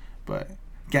 But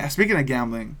speaking of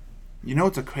gambling, you know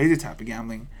it's a crazy type of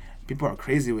gambling. People are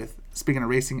crazy with. Speaking of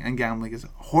racing and gambling, is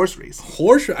horse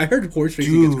racing. I heard horse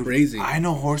racing is crazy. I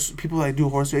know people that do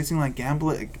horse racing like gamble.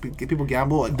 Like, people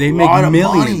gamble. Like, they make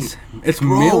millions. It's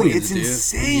millions. It's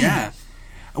insane. Yeah.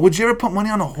 Would you ever put money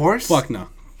on a horse? Fuck no.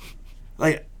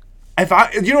 Like,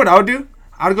 you know what I would do?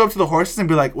 I would go up to the horses and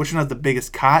be like, which one has the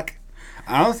biggest cock?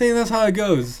 I don't think that's how it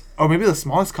goes. Or maybe the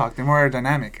smallest cock. They're more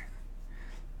aerodynamic.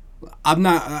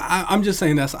 I'm just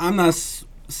saying this. I'm not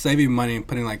saving money and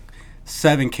putting like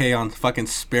 $7,000 on fucking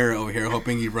Spirit over here,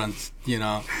 hoping he runs.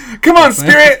 Come on,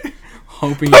 Spirit.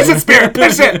 Hoping push it, Spirit.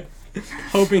 Push it.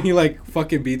 Hoping he like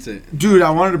fucking beats it. Dude, I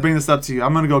wanted to bring this up to you.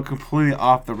 I'm gonna go completely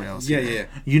off the rails. Yeah.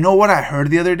 You know what I heard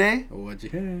the other day? What'd you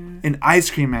hear? An ice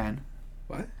cream man.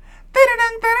 What?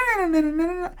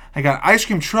 I got an ice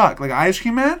cream truck, like an ice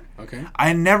cream man. Okay.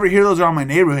 I never hear those around my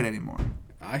neighborhood anymore.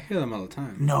 I hear them all the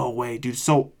time. No way, dude.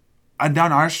 So,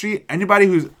 down our street, anybody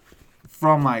who's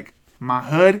from like my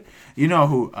hood, you know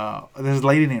who? There's a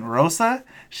lady named Rosa.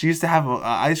 She used to have a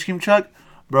ice cream truck,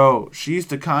 bro. She used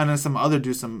to kind of some other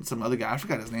guy. I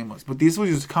forgot his name was, but these ones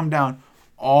used to come down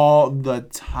all the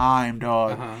time,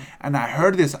 dog. And I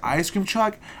heard this ice cream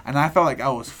truck, and I felt like I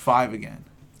was 5 again.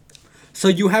 So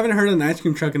you haven't heard an ice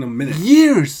cream truck in a minute?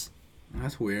 Years.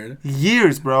 That's weird.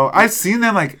 Years, bro. I've seen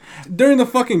them like during the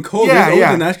fucking cold.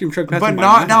 Yeah. An ice cream truck passing but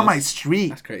not down my street.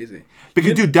 That's crazy.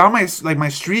 Because dude, down my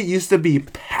street used to be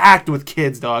packed with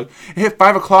kids, dog. It hit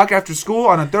 5 o'clock after school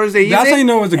on a Thursday evening. That's how you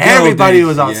know it was the good everybody old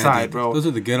days. was outside, bro. Those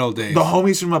are the good old days. The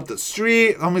homies from up the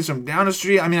street, the homies from down the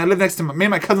street. I mean, I live next to me and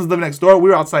my cousins live next door. We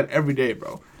were outside every day,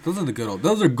 bro. Those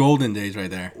are golden days right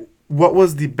there. What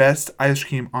was the best ice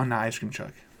cream on the ice cream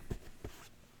truck?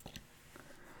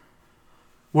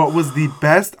 What was the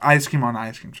best ice cream on the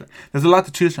ice cream truck? There's a lot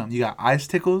to choose from. You got ice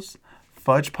tickles,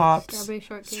 fudge pops,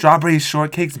 strawberry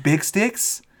shortcakes, big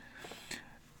sticks.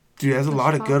 Dude, there's a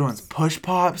lot of good ones. Push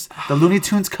pops, the Looney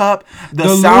Tunes cup,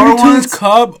 the sour Looney Tunes ones,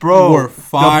 cup, bro. Were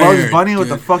fire, the Bugs Bunny with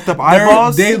dude. the fucked up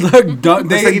eyeballs. They look dumb.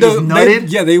 Looks like he just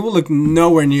nutted. They will look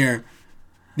nowhere near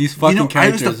these fucking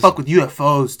characters. I used to fuck with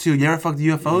UFOs too. You ever fuck with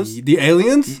UFOs? The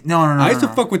aliens? No. I used to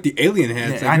fuck with the alien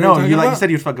heads. Yeah, I know. You said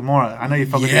you fuck Gamora. I know you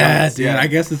fuck with the aliens. Dude. I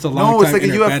guess it's a long time. No, it's like a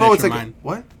UFO. It's like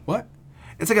what? What?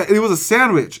 It's like it was a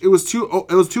sandwich. It was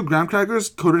two graham crackers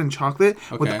coated in chocolate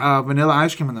with vanilla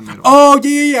ice cream in the middle. Oh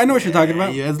yeah. I know what you're talking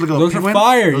about. Yeah, it's like those are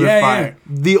fire. Those are fire.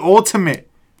 The ultimate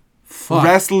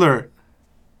wrestler.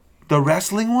 The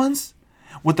wrestling ones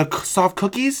with the soft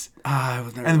cookies. I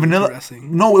was never and vanilla.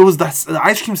 Wrestling. No, it was the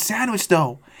ice cream sandwich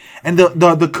though, and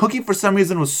the cookie for some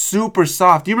reason was super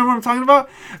soft. Do you remember what I'm talking about,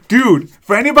 dude?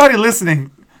 For anybody listening.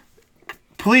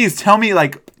 please tell me,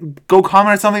 like, go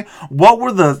comment or something. What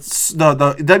were the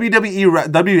WWE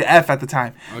WF at the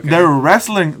time? Okay. They were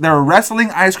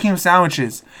wrestling ice cream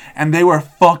sandwiches, and they were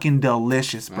fucking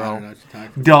delicious, bro.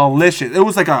 Delicious. It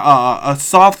was like a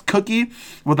soft cookie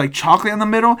with like chocolate in the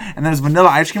middle, and there's vanilla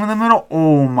ice cream in the middle.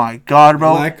 Oh my god,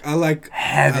 bro! I like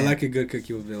a good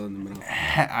cookie with vanilla in the middle.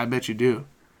 I bet you do.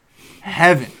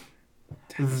 Heaven,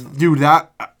 dude.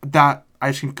 That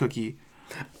ice cream cookie.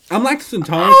 I'm lactose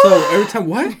intolerant, so every time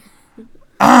what?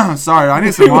 Sorry, I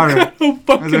need some water.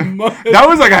 That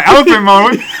was like an elephant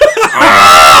moment.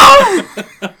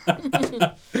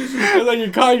 It's like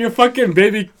you're calling your fucking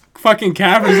baby fucking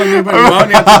calf or something, but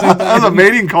mounting at the same time. That was a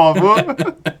mating call, bro.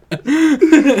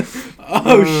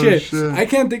 Oh shit! I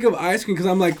can't think of ice cream because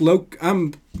I'm like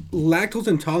I'm lactose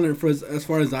intolerant for as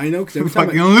far as I know. Because every time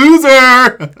fucking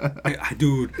loser,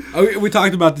 dude. We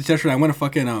talked about this yesterday. I went to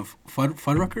fucking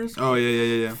Fuddruckers. Oh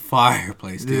yeah.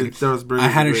 Fireplace, dude. Those burgers I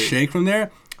had a shake from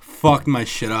there. Fucked my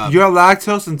shit up. You're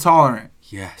lactose intolerant.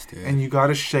 Yes, dude. And you got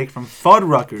a shake from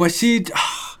Fuddruckers. But she.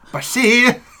 Let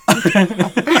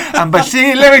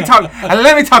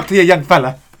me talk to you, young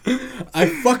fella. I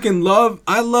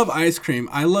love ice cream.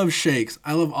 I love shakes.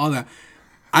 I love all that.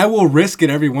 I will risk it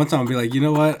every once in a while and be like, you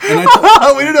know what? And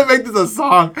we need to make this a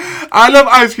song. I love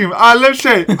ice cream. I love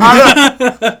shake.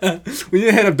 We need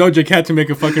to hit up Doja Cat to make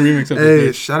a fucking remix of this.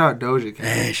 Hey, shout out Doja Cat.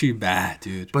 Hey, she bad,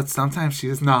 dude. But sometimes she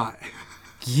is not.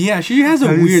 Yeah, she has a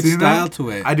weird style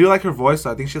to it. I do like her voice,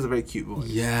 so I think she has a very cute voice.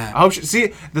 Yeah. I hope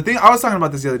see, the thing, I was talking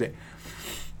about this the other day.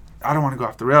 I don't want to go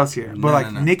off the rails here,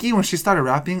 but Nicki, when she started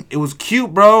rapping, it was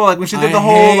cute, bro. Like when she did the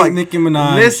whole like Nicki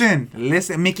Minaj. Listen,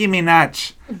 Nicki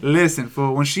Minaj. Listen,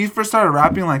 for when she first started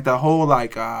rapping, like the whole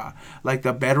like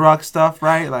the bedrock stuff,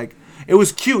 right? Like it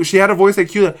was cute. She had a voice like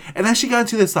cute, and then she got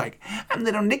into this like I'm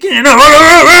little Nicki. Yeah, and I was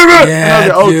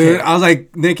like, dude. Okay. I was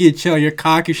like, Nicki, chill. Your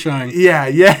cocky shine.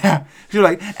 Yeah. She was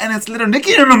like, and it's little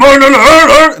Nicki in the morning.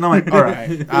 And I'm like, all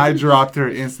right. I dropped her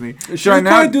instantly. Should I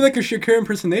probably do like a Shakira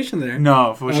impersonation there?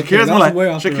 No, for Shakira's more like,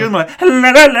 yeah, that's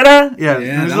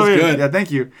good. Yeah,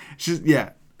 thank you. She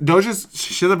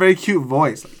has a very cute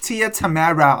voice. Like, Tia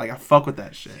Tamara, like I fuck with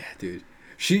that shit. Yeah, dude.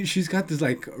 She's got this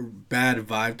like bad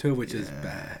vibe to it, which is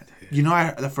bad. You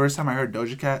know, the first time I heard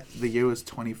Doja Cat, the year was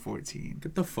 2014.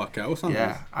 Get the fuck out. What's on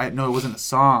this? No, it wasn't a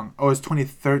song. Oh, it was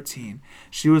 2013.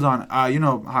 She was on, you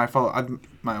know how I follow, one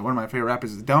of my favorite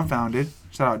rappers is Dumbfounded.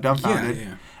 Shout out Dumbfounded.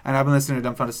 Yeah. And I've been listening to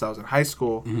Dumbfounded since I was in high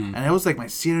school. Mm-hmm. And it was like my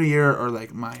senior year or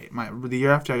like the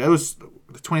year after. It was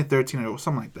 2013 or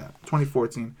something like that.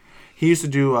 2014. He used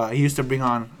to bring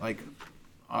on like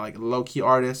low-key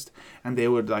artists, and they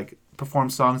would like perform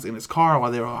songs in his car while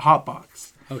they were on Hotbox.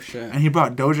 Oh, shit. And he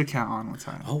brought Doja Cat on one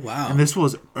time. Oh, wow. And this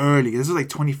was early. This was like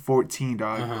 2014,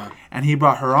 dog. Uh-huh. And he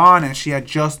brought her on, and she had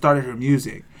just started her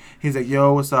music. He's like,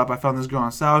 yo, what's up? I found this girl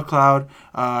on SoundCloud.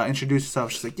 Introduce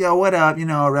yourself. She's like, yo, what up? You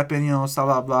know, repping, you know, blah,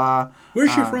 blah, blah.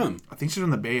 Where's she from? I think she's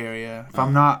from the Bay Area, if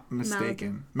I'm not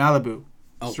mistaken. Malibu.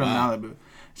 She's from Malibu.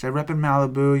 She said, repping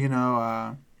Malibu, you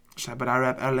know. But I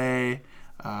rep LA.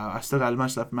 I still got a bunch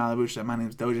of stuff in Malibu. She said, my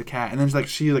name's Doja Cat. And then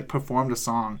she performed a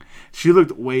song. She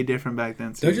looked way different back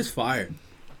then, too. Doja's fire.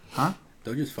 Huh?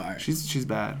 Doja's fire. She's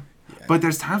bad. Yeah. But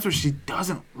there's times where she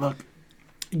doesn't look.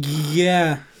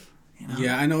 Yeah. You know?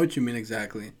 Yeah, I know what you mean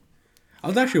exactly. I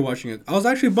was actually watching it. I was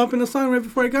actually bumping the song right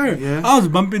before I got here. Yeah. I was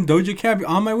bumping Doja Cat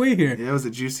on my way here. Yeah, was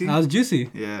it Juicy? I was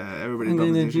Juicy. Yeah, everybody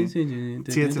bumping Juicy.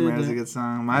 Tia Tamara's a good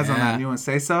song. Mine's on that new one,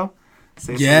 Say So.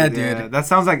 Dude. That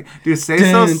sounds like, dude, Say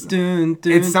So.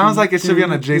 It sounds like it should be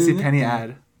on a JCPenney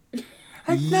ad.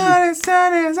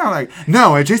 Sound like,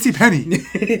 no, at JCPenney.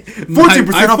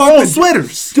 14% off all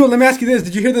sweaters. Dude, let me ask you this.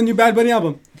 Did you hear the new Bad Bunny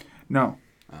album? No.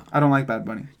 I don't like Bad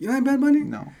Bunny. You like Bad Bunny?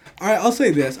 No. All right, I'll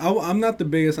say this. I'm not the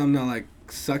biggest. I'm not like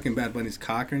sucking Bad Bunny's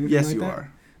cock or anything like that. Yes, you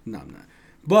are. No, I'm not.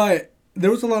 But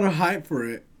there was a lot of hype for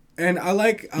it. And I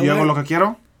like... Yo hago lo que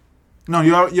quiero? No,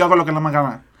 yo hago lo que me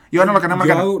gana. Yo hago lo que me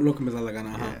gana. Yo lo que me da la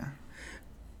gana. Yeah.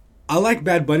 I like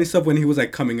Bad Bunny stuff when he was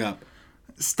like coming up.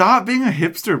 Stop being a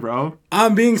hipster, bro.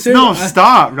 I'm being serious. No,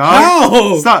 stop, dog.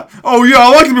 How? Stop. Oh, yeah,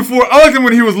 I liked him before. I liked him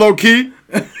when he was low-key.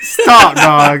 Stop,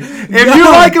 dog. If you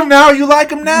like him now, you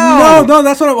like him now. No,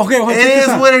 that's what I'm... Okay, it is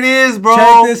what it is, bro.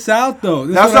 Check this out, though.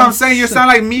 That's what I'm saying. You sound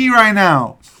like me right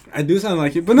now. I do sound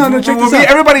like you, but no, check this out.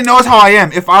 Everybody knows how I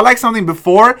am. If I like something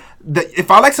before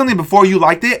you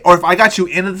liked it, or if I got you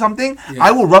into something,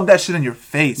 I will rub that shit in your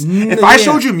face. If I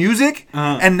showed you music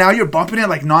and now you're bumping it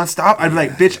like nonstop, I'd be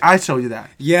like, bitch, I showed you that.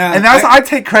 Yeah, and that's I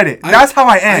take credit. That's how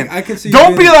I am. I can see.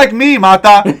 Don't be like me,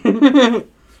 Mata.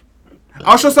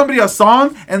 I'll show somebody a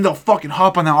song and they'll fucking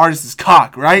hop on that artist's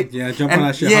cock, right? Yeah, on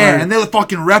that shit. Yeah, hard. And they're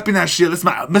fucking repping that shit. This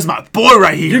is my boy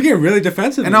right here. You're getting really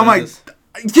defensive. And I'm like,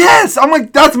 Yes, I'm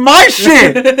like, that's my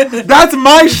shit. That's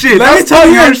my shit. Let me tell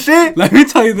you your shit. Let me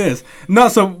tell you this. No,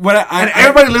 so what and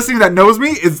everybody listening that knows me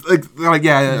is like, they're like,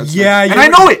 yeah. And I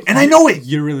know it. And I know it.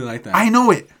 You really like that. I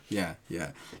know it. Yeah.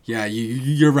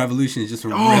 Your revolution is just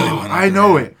really one. I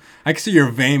know it. I can see your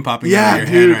vein popping out of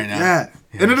your head right now. Yeah.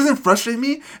 And it doesn't frustrate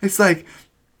me. It's like,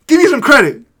 give me some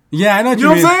credit. Yeah, I know what you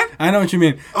mean. You know what I'm saying? I know what you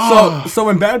mean. So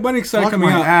when Bad Bunny started coming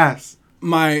out,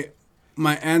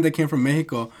 my aunt that came from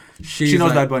Mexico, she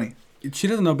knows Bad Bunny. She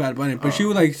doesn't know Bad Bunny, but she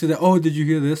would like say, "Oh, did you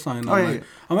hear this song?" I'm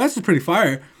that's just pretty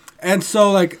fire. And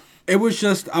so like it was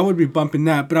just I would be bumping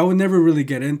that, but I would never really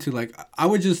get into like I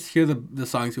would just hear the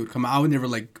songs that would come out. I would never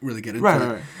like really get into it.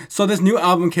 Right. So this new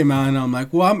album came out, and I'm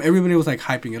like, well, everybody was like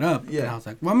hyping it up. Yeah. And I was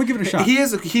like, well, I'm gonna give it a shot.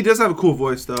 He does have a cool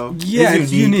voice though. Yeah,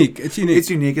 it's unique. It's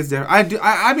unique. It's there. I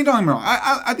mean, don't get me wrong.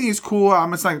 I think he's cool.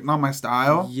 It's like not my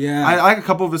style. Yeah. I like a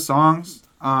couple of his songs.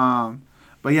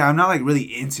 But yeah, I'm not like really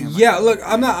into him. Yeah, look,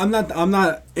 I'm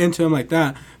not into him like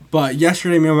that. But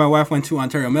yesterday, me and my wife went to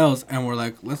Ontario Mills, and we're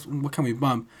like, what can we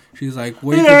bump? She's like,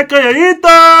 what do you think?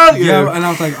 Yeah, and I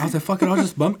was like, fuck it, I'll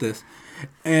just bump this.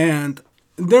 And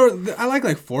I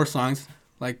like 4 songs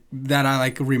like that I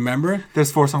like remember.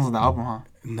 There's 4 songs on the album, huh?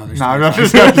 No, there's not.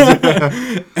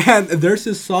 And there's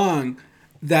this song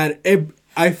that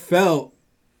I felt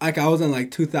like I was in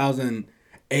like 2008.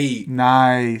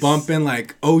 Nice. Bumping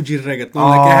like OG reggaeton. Oh,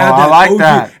 like I like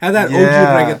that. Had that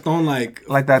OG reggaeton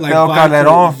like that Del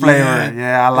Calderon flavor.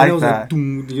 Yeah, I like that.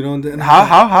 Like, you know,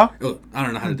 how? I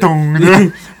don't know how to do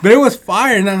it. But it was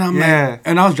fire, and then I'm like,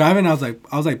 and I was driving. I was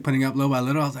like putting up little by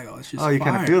little. I was like, oh, it's just fire. You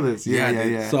kind of feel this.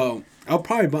 Yeah. So I'll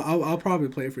probably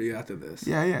play it for you after this.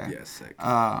 Yeah. Yeah, sick.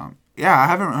 Yeah, I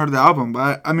haven't heard the album,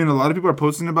 but I mean, a lot of people are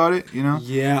posting about it. You know.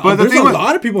 Yeah, but there's a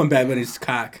lot of people in Bad Bunny's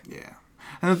cock. Yeah.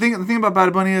 And the thing about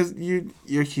Bad Bunny is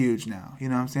you're huge now. You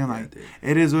know what I'm saying? Like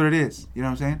it is what it is. You know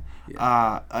what I'm saying?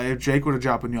 Yeah. If Drake were to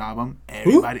drop a new album,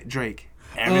 everybody's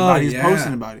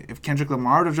posting about it. If Kendrick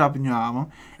Lamar were to drop a new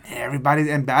album, and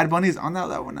Bad Bunny's on that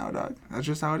level now, dog. That's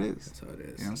just how it is. That's how it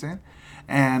is. You know what I'm saying?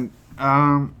 And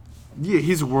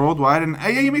he's worldwide, and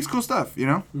he makes cool stuff. You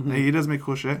know, he does make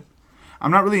cool shit. I'm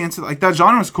not really into like that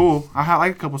genre. Is cool. I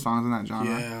like a couple songs in that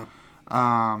genre.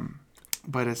 Yeah.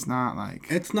 But it's not like...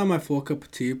 It's not my full cup of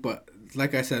tea, but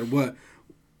like I said, what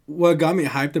got me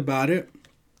hyped about it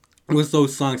was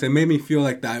those songs. It made me feel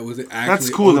like that was actually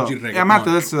That's cool, OG though. reggaeton. Yeah, I'm going to have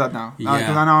to listen to that now.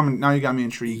 Because I know now you got me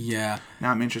intrigued. Yeah.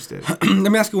 Now I'm interested.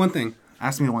 Let me ask you one thing.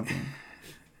 Ask me one thing.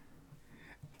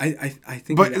 I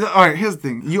think... But, all right, here's the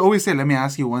thing. You always say, let me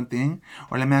ask you one thing,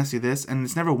 or let me ask you this, and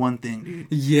it's never one thing, dude.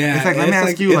 Yeah. It's like, let me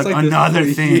ask you, like another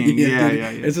thing. Yeah.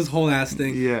 It's this whole ass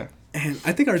thing. Yeah. And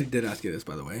I think I already did ask you this,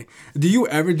 by the way. Do you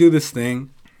ever do this thing?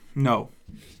 No.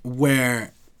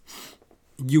 Where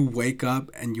you wake up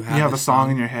and you have a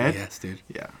song in your head? Yes, dude.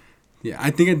 Yeah. Yeah,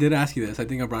 I think I did ask you this. I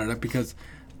think I brought it up because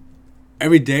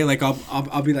every day, like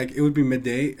I'll be like, it would be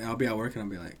midday, and I'll be at work, and I'll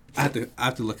be like, I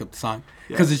have to look up the song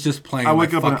because it's just playing. I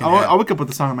wake up with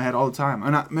the song in my head all the time,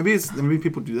 and maybe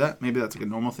people do that. Maybe that's like a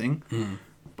normal thing. Mm.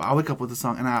 But I wake up with the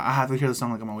song, and I have to hear the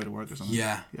song like on my way to work or something.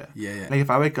 Yeah. Like if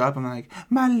I wake up, I'm like,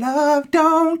 my love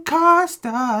don't cost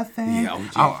a thing. Yeah,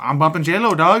 I'm bumping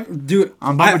J-Lo, dog. Dude,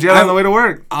 I'm bumping J-Lo on the way to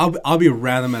work. I'll be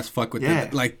random as fuck with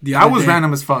it. Like I was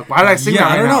random as fuck. Why did I sing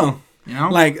that? I don't know. You know,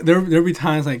 like there'll be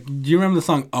times like, do you remember the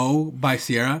song "Oh" by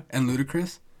Sierra and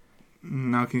Ludacris?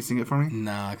 No, can you sing it for me?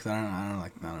 No, because I don't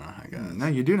know how it goes. No,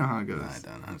 you do know how it goes. No, I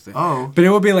don't honestly. Oh, but it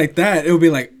would be like that. It would be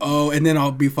like oh, and then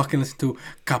I'll be fucking listening to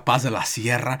Capaz de la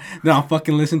Sierra. Then I'll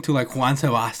fucking listen to like Juan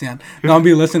Sebastian. Then I'll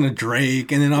be listening to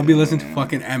Drake, and then I'll be listening to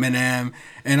fucking Eminem,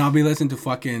 and I'll be listening to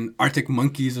fucking Arctic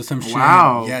Monkeys or some shit.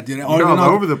 Wow. Yeah, dude. You're all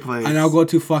over the place. And I'll go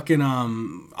to fucking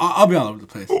I'll be all over the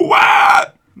place.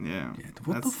 What? Yeah.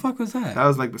 What the fuck was that? That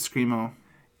was like the screamo.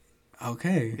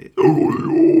 Okay.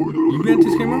 You been to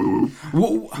screamo?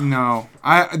 No,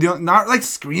 not like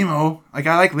screamo. Like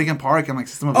I like Linkin Park and like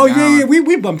System of a Down. Yeah.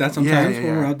 We bump that sometimes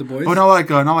when we're out the boys. But not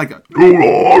like no.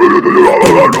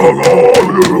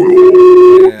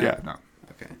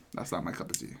 Okay, that's not my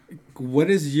cup of tea. What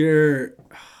is your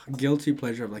guilty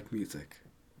pleasure of like music?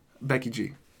 Becky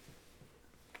G.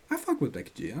 I fuck with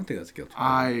Becky G. I don't think that's a guilty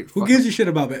pleasure. Who gives you shit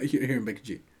about hearing Becky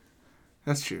G?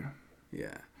 That's true.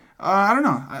 Yeah. I don't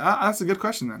know. That's a good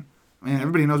question then. I mean,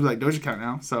 everybody knows we like Doja Cat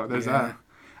now, so there's that.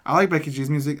 I like Becky G's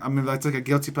music. I mean, that's like a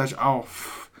guilty pleasure. Oh,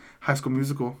 High School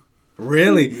Musical.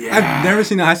 Really? Yeah. I've never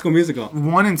seen a High School Musical.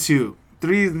 1 and 2.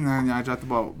 3, I dropped the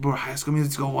ball. Bro, High School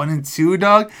Musical 1 and 2,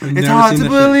 dog. It's hard to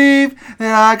believe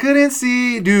that I couldn't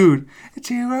see. Dude,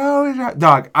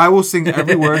 dog, I will sing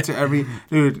every word to every...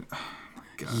 Dude, oh my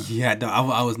God. Yeah,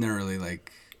 I was never really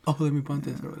like... Oh, let me punt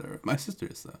this or whatever. My sister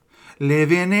is though.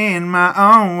 Living in my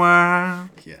own world.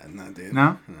 Yeah, no, dude.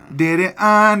 No? Didn't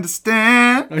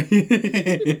understand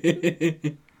that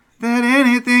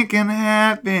anything can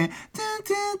happen. Dun,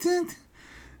 dun, dun,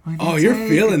 dun, oh, you're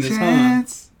feeling this, huh?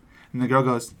 And the girl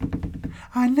goes,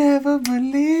 I never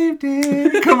believed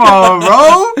it. Come on,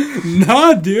 bro.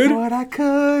 Nah, dude. What I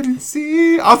couldn't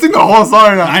see. I'll sing the whole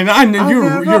song now. I know.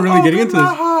 You're really getting into this.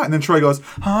 Heart. And then Troy goes,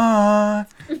 huh.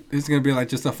 This is going to be like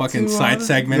just a fucking side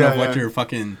segment of what you're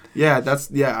fucking... Yeah,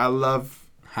 I love...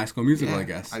 High School Musical, I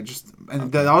guess.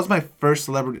 That was my first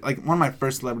celebrity, like one of my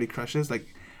first celebrity crushes,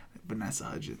 like Vanessa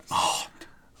Hudgens. Oh.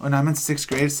 When I'm in 6th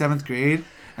grade, 7th grade,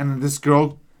 and this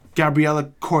girl,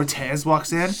 Gabriella Cortez,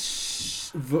 walks in.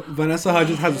 Vanessa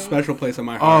Hudgens has a special place in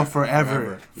my heart. Oh,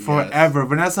 forever. Yes.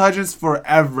 Vanessa Hudgens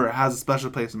forever has a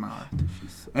special place in my heart.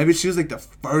 Maybe she was like the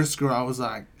first girl I was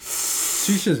like...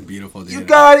 She's just beautiful, dude. You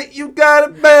got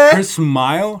it, man. Her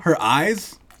smile, her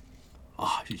eyes.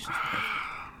 Oh, she's just perfect.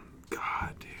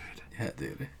 God, dude. Yeah,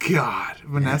 dude. God.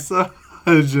 Vanessa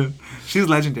Hudgens. She's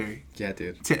legendary. Yeah,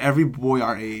 dude. To every boy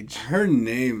our age. Her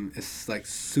name is like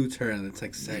suits her and it's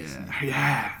like sexy.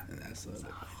 Yeah. Vanessa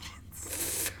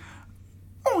Hudgens.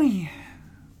 Oh, yeah.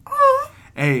 Oh.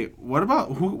 Hey, what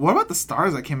about the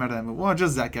stars that came out of that movie? Well,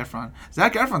 just Zac Efron.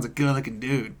 Zac Efron's a good-looking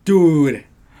dude. Dude.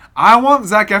 I want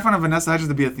Zac Efron and Vanessa Hudgens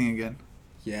to be a thing again.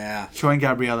 Yeah. Troy and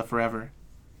Gabriella forever.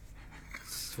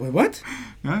 Wait, what?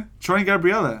 Yeah? Troy and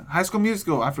Gabriella. High School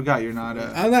Musical. I forgot you're not...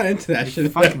 I'm not into that shit.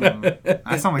 Fucking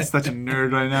I sound like such a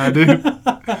nerd right now, dude.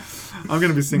 I'm going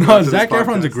to be singing. No, Zac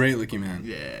Efron's a great-looking man.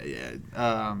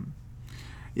 Yeah.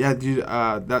 Yeah, dude.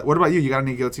 What about you? You got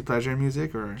any guilty pleasure in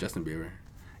music? Or Justin Bieber.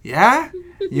 Yeah?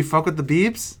 You fuck with the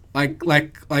Biebs?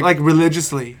 Like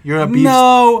religiously. You're a Biebs.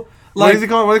 No. What is it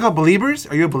called? What are they called? Believers?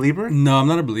 Are you a believer? No, I'm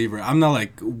not a believer. I'm not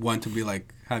like one to be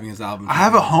like having his album. I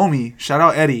have a homie. Shout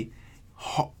out Eddie.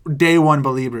 Day one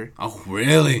believer. Oh,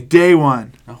 really? Day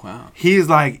one. Oh, wow. He's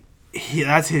like,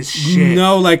 that's his shit.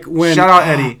 No, like when... Shout out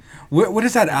Eddie. What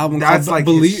is that album that's called? Like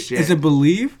Believe. His shit. Is it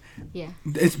Believe? Yeah.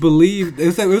 It's Believe.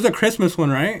 It was a Christmas one,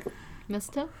 right?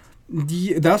 Mistletoe?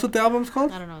 Yeah, that's what the album's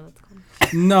called? I don't know what that's called.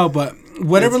 No, but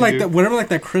whatever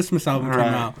that Christmas album came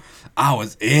out, I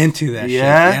was into that shit.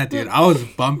 Yeah, dude. I was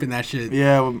bumping that shit.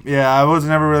 Yeah, I was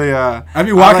never really I'd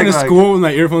be walking to school with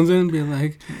my earphones in and being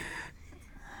like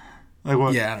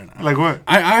what? Yeah, I don't know. Like what?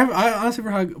 I honestly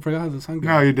forgot how the song goes.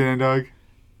 No, you didn't, dog.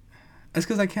 That's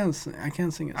because I can't sing it.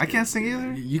 I can't sing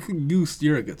either?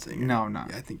 You're a good singer. No, I'm not.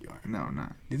 Yeah, I think you are. No, I'm not.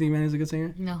 Do you think Manny's a good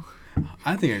singer? No.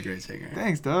 I think you're a great singer.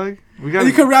 Thanks, dog.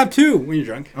 You can rap too when you're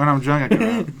drunk. When I'm drunk, I can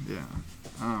rap. Yeah.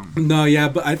 No, yeah,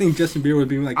 but I think Justin Bieber would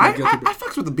be like I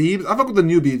fucks with the Biebs. I fuck with the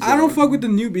new Biebs. I don't fuck with the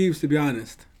new Biebs, to be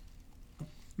honest.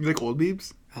 You like old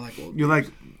Biebs? I like old. You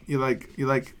like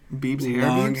Biebs hair?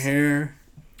 Long Biebs? hair.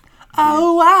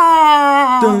 Oh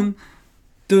wow. Dun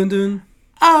dun dun.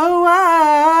 Oh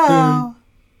wow.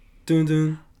 Dun dun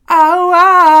dun. Oh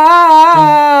wow.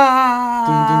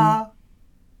 Dun dun.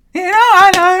 You know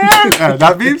I know.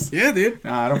 That Biebs? Yeah, dude.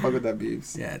 Nah, I don't fuck with that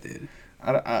Biebs. Yeah, dude.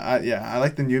 I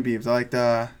like the new Biebs. I like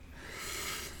the.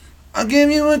 I'll give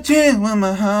you a chance when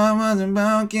my heart wasn't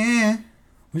broken.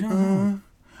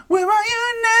 Where are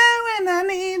you now when I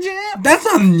need you? That's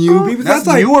not new Biebs. That's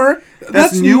like newer.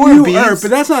 That's newer Biebs. But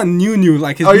that's not new.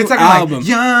 Like his new album. Like,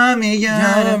 yummy.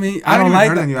 I don't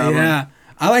like that. Yeah,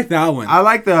 I like that one. I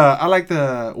like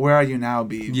the Where Are You Now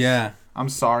Biebs. Yeah. I'm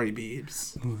sorry,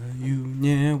 Biebs. Where you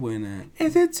now when I...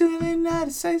 Is it too late now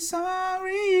to say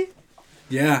sorry?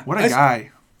 Yeah. What a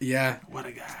guy. Yeah. What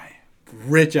a guy.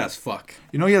 Rich as fuck.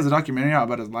 You know he has a documentary out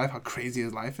about his life, how crazy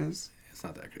his life is? It's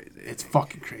not that crazy. It's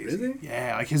fucking crazy. Really?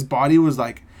 Yeah, like his body was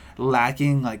like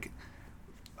lacking, like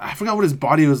I forgot what his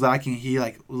body was lacking. He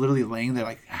like literally laying there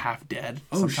like half dead.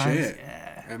 Oh sometimes. shit.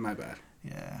 Yeah. My bad.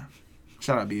 Yeah.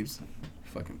 Shout out Biebs.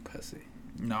 Fucking pussy.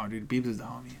 No, dude, Biebs is the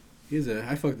homie.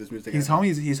 I fuck this music. He's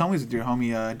homies with your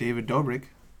homie David Dobrik.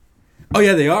 Oh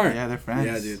yeah, they are. Yeah, they're friends.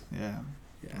 Yeah, dude. Yeah.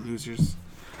 Losers.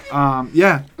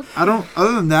 Yeah. I don't.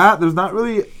 Other than that, there's not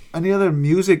really any other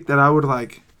music that I would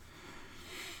like.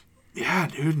 Yeah,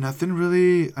 dude. Nothing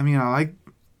really. I mean, I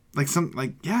like some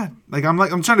I'm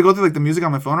trying to go through like the music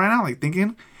on my phone right now, like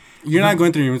thinking. You're not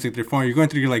going through your music through your phone. You're going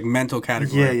through your like mental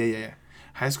category. Yeah.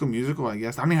 High School Musical, I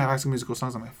guess. I don't even have High School Musical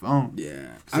songs on my phone. Yeah.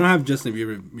 I don't have Justin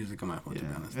Bieber music on my phone, to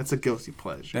be honest. It's a guilty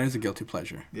pleasure. That is a guilty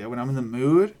pleasure. Yeah, when I'm in the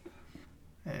mood,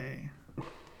 hey,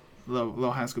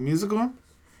 little High School Musical.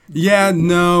 Yeah,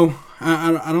 no.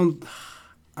 I don't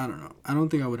know. I don't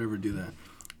think I would ever do that.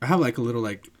 I have like a little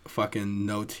like fucking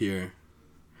note here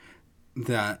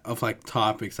that of like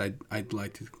topics I'd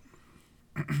like to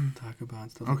talk about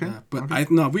and stuff like that.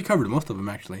 But we covered most of them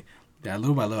actually. Yeah,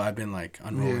 little by little, I've been like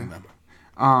unrolling them.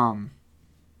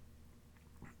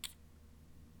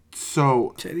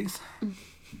 So. Titties.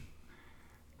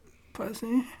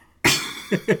 Pussy.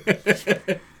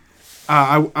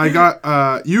 I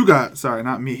got you got sorry,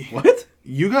 not me. What?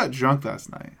 You got drunk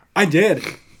last night. I did.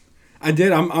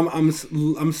 I'm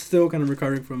still kind of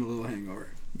recovering from a little hangover.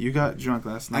 You got drunk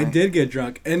last night. I did get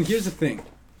drunk, and here's the thing.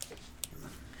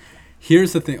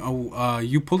 Oh,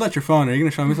 you pulled out your phone. Are you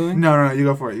gonna show me something? No. You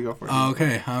go for it.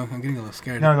 Okay. I'm getting a little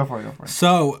scared. No, go for it.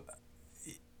 So,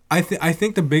 I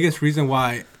think the biggest reason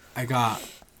why I got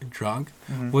drunk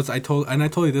was I told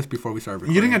you this before we started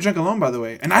recording. You didn't get drunk alone, by the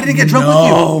way, and I didn't get drunk with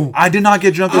you. I did not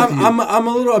get drunk with you. I'm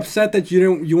a little upset that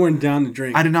you weren't down to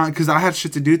drink. I did not, because I had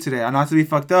shit to do today. Not to be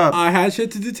fucked up. I had shit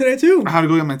to do today too. I had to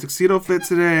go get my tuxedo fit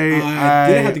today. I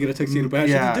didn't have to get a tuxedo, but I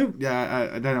had shit to do. Yeah,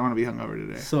 I didn't want to be hungover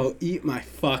today. So eat my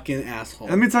fucking asshole.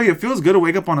 Let me tell you, it feels good to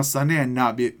wake up on a Sunday and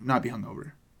not be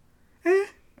hungover.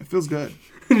 It feels good.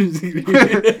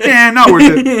 Yeah, not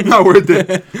worth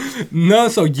it. No,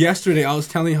 so yesterday I was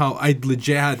telling you how I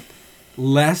legit had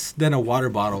less than a water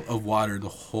bottle of water the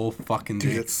whole fucking day.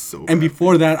 Dude, that's so bad. And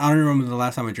before that, I don't remember the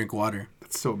last time I drank water.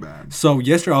 That's so bad. So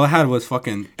yesterday all I had was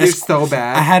fucking... It's so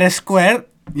bad. I had a square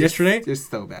yesterday. It's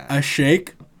so bad. A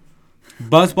shake.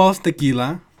 Buzzballs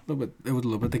tequila. It was a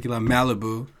little bit tequila.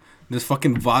 Malibu. This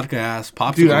fucking vodka ass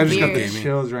popsicle. Dude, I just got the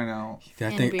chills right now.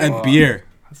 And beer.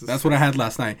 That's what I had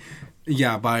last night.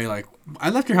 Yeah, I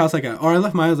left your house I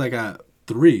left my house at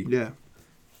 3. Yeah.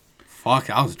 Fuck,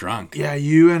 I was drunk. Yeah,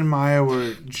 you and Maya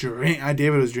were drinking.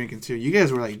 David was drinking too. You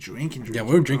guys were like drinking. Yeah,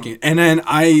 we were drinking. And then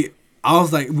I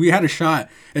was like, we had a shot.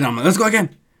 And I'm like, let's go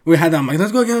again. We had that. I'm like,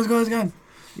 let's go again.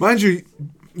 Mind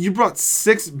you brought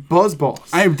 6 buzz balls.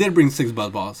 I did bring 6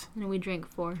 buzz balls. And we drank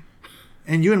 4.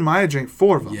 And you and Maya drank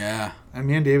 4 of them. Yeah. And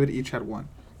me and David each had 1.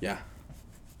 Yeah.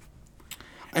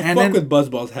 I fuck with buzz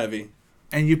balls heavy.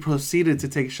 And you proceeded to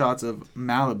take shots of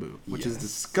Malibu, which is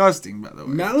disgusting, by the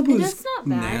way. Malibu is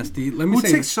nasty. Who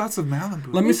takes shots of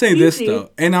Malibu? Let me say this,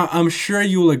 though. And I'm sure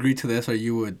you will agree to this, or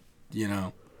you would,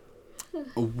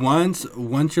 once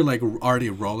you're, like, already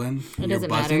rolling, and you're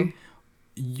buzzing,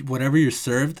 whatever you're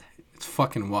served, it's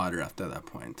fucking water after that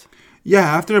point. Yeah,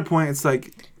 after a point, it's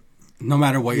like... No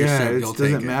matter what you're served, you'll take it.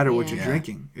 It doesn't matter what you're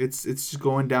drinking. It's just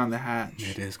going down the hatch.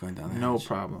 It is going down the hatch. No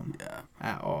problem. Yeah.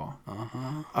 At all.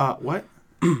 Uh-huh. What?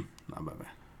 Not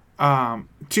bad.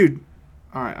 Dude.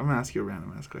 All right, I'm going to ask you a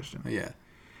random ass question. Yeah.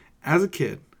 As a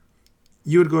kid,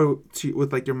 you would go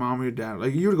with, like, your mom or your dad.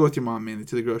 Like, you would go with your mom mainly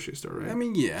to the grocery store, right? I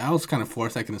mean, yeah. I was kind of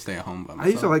forced. I couldn't stay at home by myself. I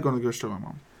used to like going to the grocery store with my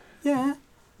mom. Yeah.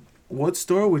 What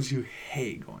store would you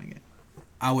hate going in?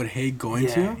 I would hate going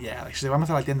to? Yeah. Like, she's like, vamos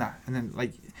a la tienda. And then,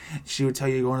 like, she would tell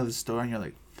you to go into the store, and you're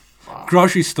like, fuck.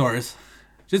 Grocery stores.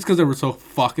 Just because they were so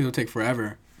fucking, it would take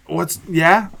forever.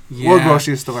 Yeah? What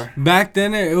grocery store? Back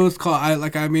then, it was called,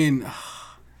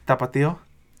 Tapatio?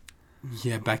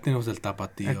 Yeah, back then it was El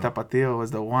Tapatio. El Tapatio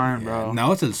was the one, bro.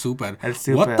 Now it's El Super. El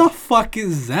Super. What the fuck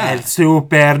is that? El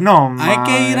Super, no, man. Hay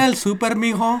que ir al Super,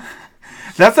 mijo.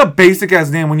 That's a basic ass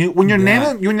name. When the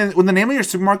name of your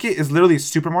supermarket is literally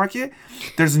supermarket,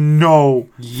 there's no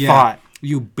thought.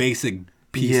 You basic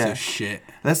piece of shit.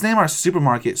 Let's name our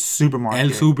supermarket Supermarket.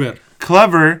 El Super.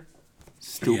 Clever.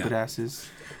 Stupid asses.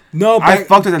 No, I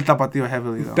fucked with El Tapatio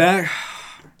heavily though.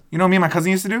 You know what me and my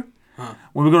cousin used to do? Huh.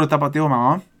 When we go to Tapatio with my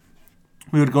mom,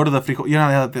 we would go to the frijol. You know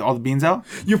how they have all the beans out?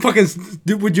 You fucking...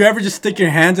 Would you ever just stick your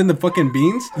hands in the fucking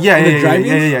beans? Yeah.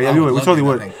 We would. We totally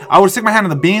would. I would stick my hand in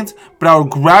the beans, but I would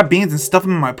grab beans and stuff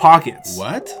them in my pockets.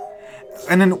 What?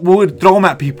 And then we would throw them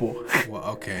at people. Well,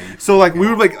 okay. So, like, we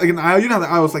would, like an aisle. You know how the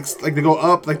aisles, like they go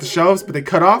up, like the shelves, but they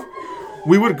cut off?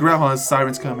 We would grab all the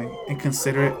sirens coming.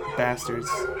 Inconsiderate bastards.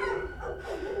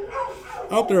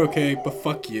 I hope they're okay, but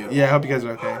fuck you. Yeah, I hope you guys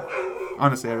are okay.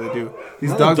 Honestly, I really do.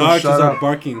 These dogs just are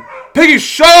barking. Piggy,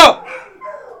 shut up!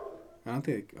 I don't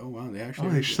think... Oh, wow, they actually...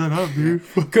 Oh, they shut up, dude.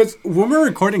 Because when we're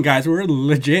recording, guys, we're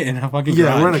legit in a fucking garage.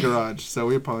 Yeah, we're in a garage, so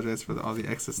we apologize for all the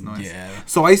excess noise. Yeah.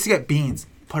 So I used to get beans,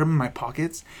 put them in my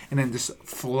pockets, and then just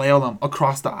flail them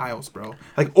across the aisles, bro.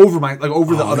 Like, over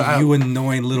the other aisle. You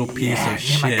annoying little piece of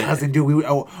shit. My cousin, dude.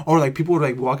 Or like, people would,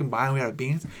 like, walking by, and we had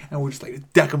beans, and we'd just,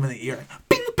 like, deck them in the ear. Like,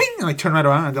 bing, bing! And, like, turn right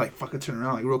around, and they're like, fucking turn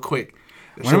around, like, real quick.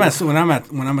 When I'm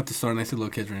at the store and I see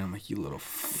little kids running, I'm like, you little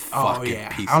fucking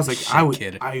piece of shit,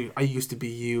 kid. I used to be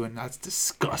you, and that's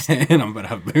disgusting. And I'm about to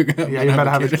have you better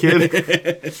have a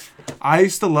kid. I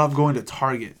used to love going to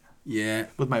Target. Yeah.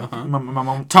 With my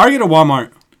mom. Target or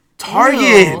Walmart?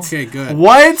 Target. Okay, good.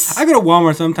 What? I go to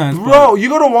Walmart sometimes, bro. You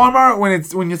go to Walmart when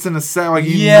it's in a set, like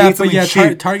you need something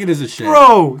cheap. Target is a shit,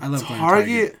 bro. I love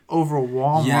Target over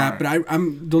Walmart. Yeah, but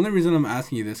I'm the only reason I'm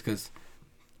asking you this because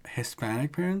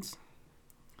Hispanic parents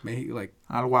Like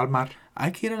Al Walmart. I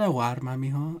quiero la Walmart,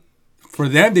 mijo. For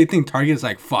them, they think Target is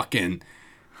like fucking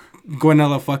going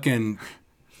to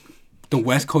the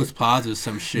West Coast Plaza or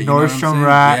some shit. Nordstrom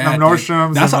Rack. No,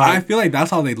 Nordstrom's. That's how, I feel like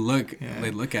that's how they look. Yeah.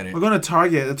 They look at it. We're going to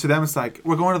Target. To them, it's like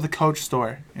we're going to the Coach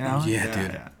store. You know? Yeah,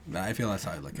 dude. Yeah. I feel that's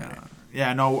how I look at it.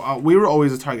 Yeah, no, we were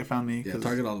always a Target family. Yeah,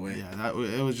 Target all the way. Yeah,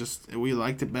 it was just, we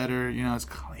liked it better. You know, it's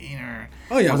cleaner.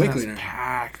 Oh, yeah, way cleaner. It's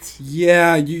packed.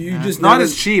 Yeah, you just... It's not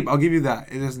as cheap, I'll give you that.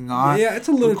 It is not. Yeah, it's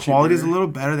a little cheaper. The quality's a little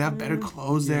better. They have better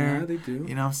clothes there. Yeah, they do.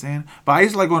 You know what I'm saying? But I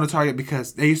used to like going to Target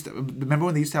because they used to... Remember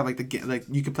when they used to have, like,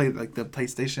 you could play, like, the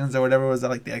PlayStations or whatever was that,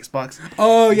 like, the Xbox?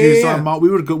 Oh, yeah, Dude, so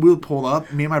we would pull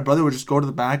up. Me and my brother would just go to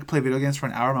the back, play video games for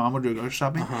an hour. My mom would do grocery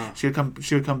shopping. She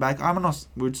would come back. I don't know.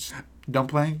 We would just... Done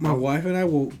playing? My wife and I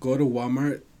will go to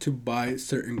Walmart to buy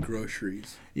certain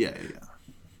groceries. Yeah.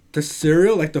 The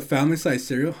cereal, like the family size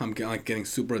cereal, I'm getting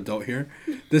super adult here.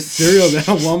 The cereal at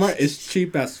Walmart is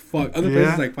cheap as fuck. Other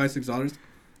places like $5-6.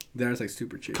 There it's like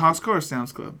super cheap. Costco or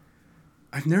Sam's Club?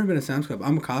 I've never been to Sam's Club.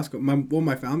 I'm a Costco.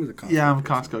 My family's a Costco. Yeah, I'm a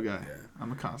Costco guy. Yeah.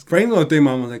 I'm a Costco. Frank the thing,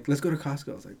 Mom was like, let's go to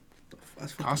Costco. I was like,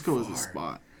 that's Costco was the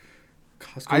spot.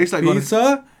 Costco I used to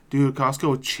pizza? Dude,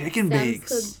 Costco chicken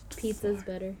bakes. Pizza's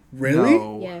better. Really?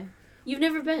 No. Yeah. You've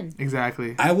never been.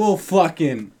 Exactly. I will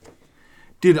fucking...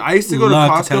 Dude, I used to go to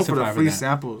Costco for the free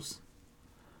samples.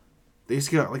 They used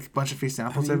to get like a bunch of free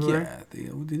samples everywhere. Yeah, they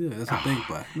do. That's a thing,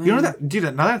 but... You know that... Dude,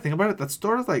 now that I think about it, that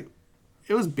store was like...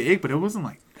 It was big, but it wasn't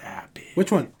like that big.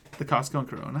 Which one? The Costco in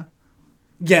Corona.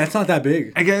 Yeah, it's not that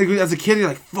big. As a kid, you're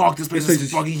like, fuck, this place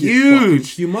is fucking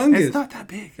huge. Fucking humongous. It's not that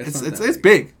big. It's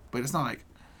big, but it's not like...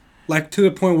 Like, to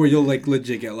the point where you'll, like,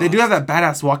 legit get lost. They do have that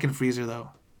badass walk-in freezer,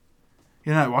 though.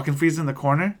 You know that walk-in freezer in the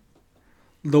corner?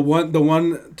 The one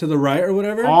to the right or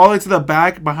whatever? All the way to the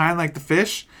back, behind, like, the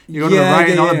fish. You go to the right,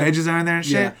 and all the veggies are in there and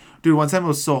shit. Yeah. Dude, one time it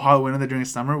was so hot. We went in there during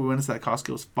summer. We went into that Costco.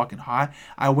 It was fucking hot.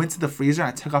 I went to the freezer, and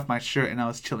I took off my shirt, and I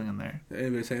was chilling in there. Did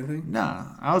anybody say anything?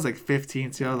 Nah. I was, like,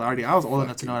 15, too. I was old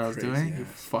enough to know what I was doing. Ass. You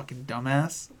fucking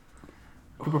dumbass.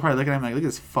 People are probably looking at me like, look at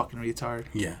this fucking retard.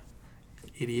 Yeah.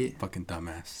 Idiot. Fucking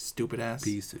dumbass. Stupid ass.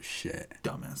 Piece of shit.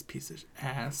 Dumbass piece of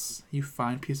ass. You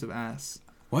fine piece of ass.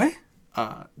 What?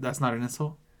 That's not an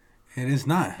insult? It is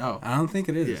not. Oh. I don't think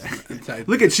it is. Yeah.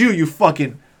 Look at you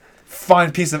fucking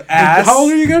fine piece of ass. How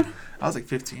old are you again? I was like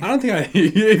 15. I don't think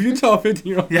if you tell a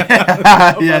 15-year-old.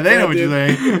 Yeah, they know what you're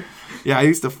saying. Yeah, I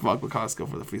used to fuck with Costco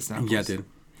for the free samples. Yeah, dude.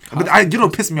 But you know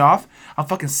what pissed me off? I'm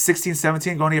fucking 16,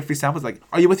 17 going to get free samples. Like,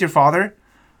 are you with your father?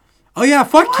 Oh, yeah,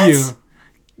 fuck you.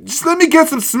 Just let me get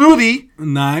some smoothie.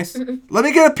 Nice. Let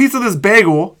me get a piece of this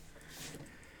bagel.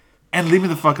 And leave me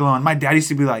the fuck alone. My dad used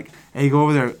to be like, hey, go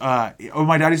over there. Or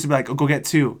my dad used to be like, oh, go get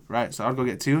 2. Right? So I'd go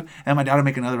get 2. And my dad would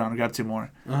make another round and grab 2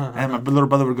 more. And my little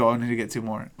brother would go and he'd get 2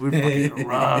 more. We'd fucking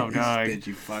rub, dog.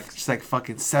 You fucks. Just like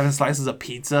fucking 7 slices of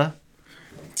pizza.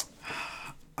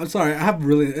 I'm sorry. I have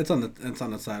really... It's on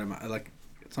the side of my... Like,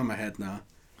 it's on my head now.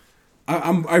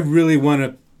 I really want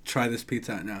to try this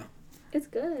pizza out now. It's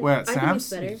good. Where at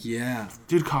Sam's? I think it's better. Yeah.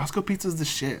 Dude, Costco pizza's the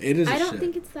shit. It is I don't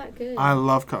think it's that good. I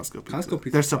love Costco pizza. Costco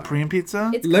pizza. Their Supreme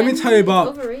pizza? Let me tell you about...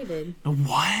 It's overrated. What?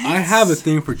 I have a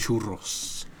thing for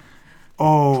churros.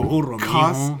 Oh, Churro,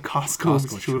 Costco's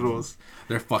churros.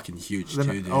 They're fucking huge, too,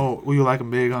 dude. Oh, well, you like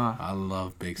them big, huh? I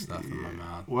love big stuff in my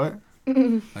mouth. What?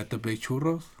 Like the big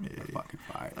churros? Yeah. They're fucking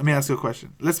fire. Let me ask you a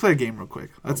question. Let's play a game real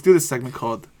quick. Let's do this segment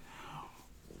called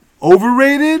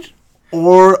Overrated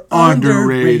or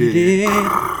Underrated.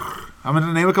 I'm going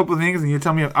to name a couple of things and you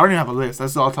tell me if... I don't even have a list.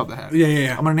 That's all top of the head.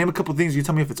 Yeah. I'm going to name a couple of things. You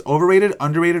tell me if it's overrated,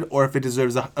 underrated, or if it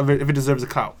deserves a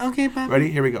clout. Okay, bye.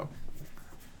 Ready? Here we go.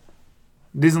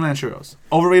 Disneyland churros.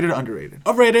 Overrated or underrated?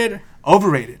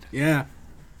 Overrated. Yeah.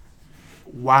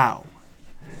 Wow.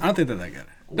 I don't think they're that good.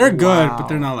 They're good, but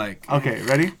they're not like... Okay,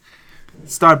 ready?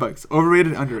 Starbucks.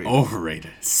 Overrated, underrated?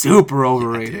 Overrated. Super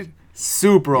overrated.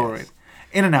 Super overrated.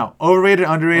 In-N-Out. Overrated,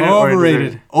 underrated,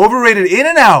 overrated. Or overrated.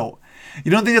 In-N-Out.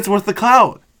 You don't think it's worth the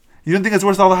clout? You don't think it's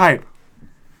worth all the hype?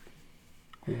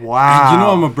 Wow. And you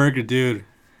know I'm a burger dude.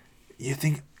 You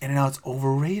think In-N-Out's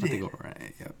overrated? I think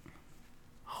overrated, yep.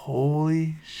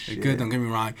 Holy shit. They're good, don't get me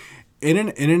wrong.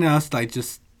 In-N-Out's like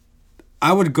just...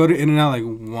 I would go to In-N-Out like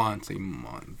once a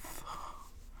month.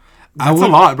 That's a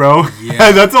lot, bro.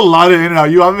 Yeah. That's a lot of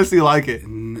In-N-Out. You obviously like it.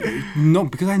 No,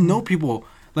 because I know people...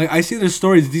 Like, I see their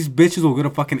stories. These bitches will go to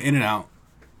fucking In-N-Out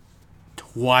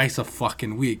twice a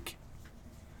fucking week.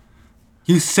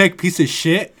 You sick piece of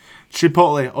shit.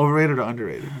 Chipotle, overrated or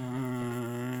underrated?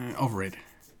 Overrated.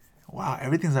 Wow,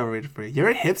 everything's overrated for you. You're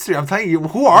a hipster. I'm telling you.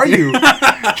 Who are you?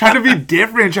 Trying to be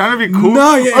different, trying to be cool.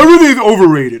 No, yeah. Everything's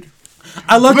overrated.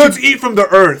 Let's eat from the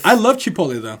earth. I love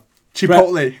Chipotle, though.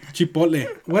 Chipotle. Chipotle.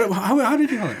 What? How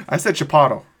did you call it? I said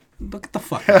chipotle. Look, get the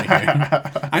fuck out of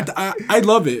here. I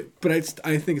love it, but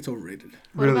I think it's overrated.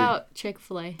 What about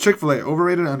Chick-fil-A? Chick-fil-A,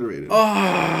 overrated or underrated?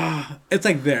 Oh, it's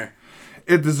like there.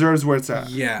 It deserves where it's at.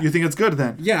 Yeah. You think it's good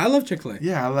then? Yeah, I love Chick-fil-A.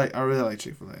 Yeah, I really like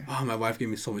Chick-fil-A. Oh, my wife gave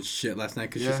me so much shit last night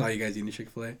because she saw you guys eating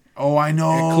Chick-fil-A. Oh, I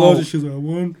know. It closed and she was like, I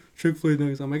want Chick-fil-A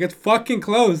nuggets. I'm like, it's fucking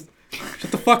closed.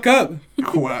 Shut the fuck up.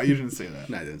 Wow, you didn't say that.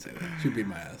 No, I didn't say that. She beat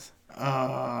my ass.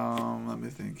 Let me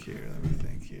think here.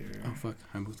 Oh, fuck.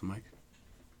 I moved the mic.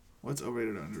 What's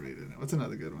overrated or underrated? What's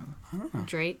another good one? I don't know.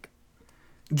 Drake.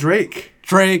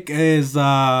 Drake is Drake.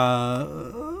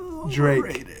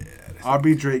 overrated.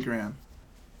 Aubrey Drake Graham.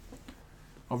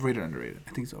 Overrated or underrated?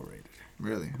 I think it's overrated.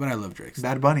 Really? But I love Drake.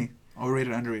 Bad Bunny.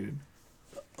 Overrated or underrated?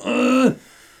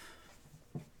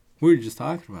 We were just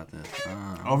talking about this.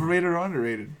 Overrated or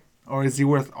underrated? Or is he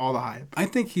worth all the hype? I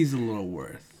think he's a little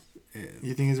worth it.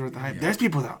 You think he's worth the hype? Yeah. There's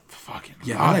people that fucking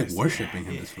I like worshiping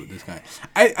him. This guy.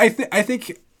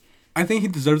 I think he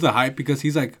deserves the hype because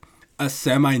he's like a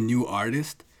semi-new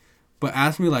artist. But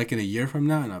ask me like in a year from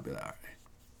now, and I'll be like, all right,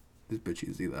 this bitch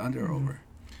is either under or over.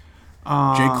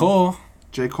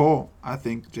 J. Cole. I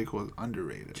think J. Cole is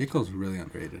underrated. J. Cole's really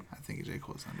underrated. I think J.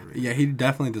 Cole is underrated. Yeah, he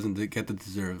definitely doesn't get the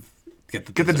deserve. He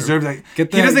doesn't get the deserve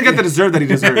that he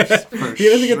deserves. He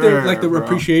doesn't get the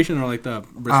appreciation or like the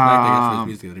respect I guess for his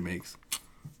music that he makes.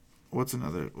 What's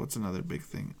another big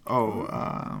thing? Oh,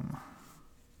 I'm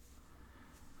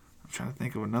trying to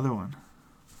think of another one.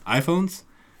 iPhones.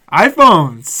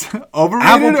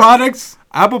 Overrated.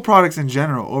 Apple products in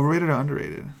general. Overrated or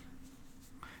underrated?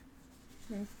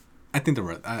 I think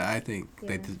I think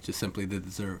they just simply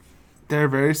deserve. They're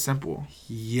very simple.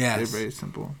 Yes. They're very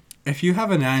simple. If you have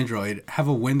an Android, have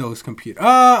a Windows computer.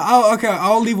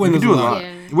 I'll leave Windows alone. alone.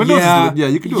 Yeah. Windows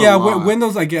you can do a lot. Yeah,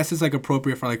 Windows I guess is like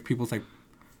appropriate for like people's like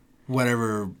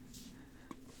whatever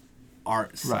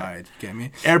art side. Get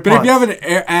me? AirPods. But if you have an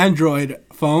Android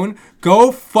phone,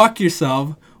 go fuck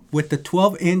yourself with the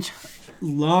 12-inch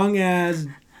long ass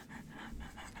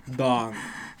dong.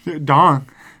 Dong.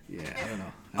 Yeah, I don't know.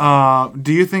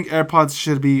 Do you think AirPods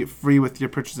should be free with your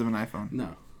purchase of an iPhone?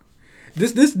 No.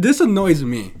 This annoys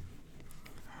me.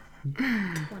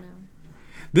 1 hour.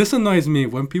 This annoys me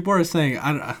when people are saying,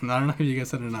 I don't know if you guys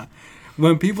said it or not,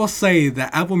 when people say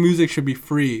that Apple Music should be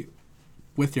free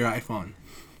with your iPhone.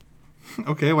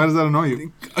 Okay, why does that annoy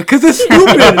you? Because it's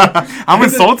stupid. I'm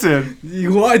insulted.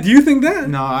 What? Do you think that?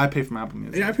 No, I pay for my Apple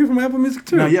Music. Yeah, I pay for my Apple Music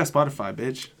too. No, yeah, Spotify,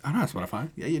 bitch. I don't have Spotify.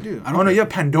 Yeah, you do. I don't you have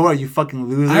Pandora, you fucking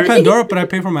loser. I have Pandora, but I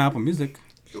pay for my Apple Music.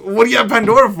 What do you have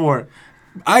Pandora for?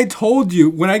 I told you,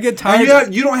 when I get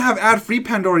tired... You don't have ad-free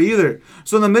Pandora either.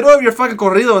 So in the middle of your fucking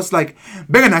corrido, it's like,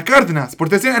 vengan a Cárdenas.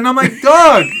 And I'm like,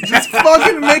 dog, just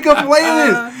fucking make a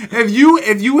playlist.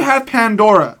 If you have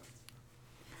Pandora,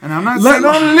 and I'm not saying,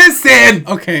 listen.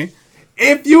 Okay.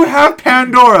 If you have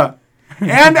Pandora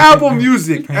and Apple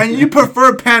Music, and you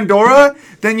prefer Pandora,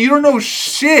 then you don't know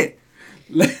shit.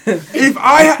 If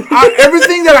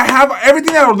everything that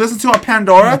I would listen to on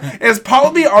Pandora is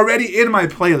probably already in my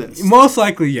playlist. Most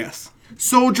likely, yes.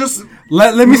 So just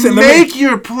let me make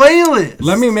your playlist.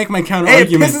 Let me make my counter It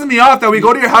argument. pisses me off that we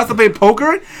go to your house to play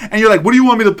poker, and you're like, "What do you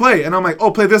want me to play?" And I'm like,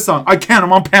 "Oh, play this song." I can't.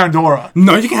 I'm on Pandora.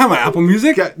 No, you can have my Apple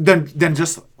Music. Yeah, then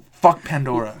just fuck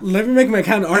Pandora. Let me make my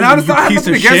counter And argument. I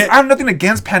have nothing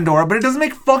against Pandora, but it doesn't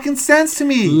make fucking sense to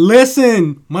me.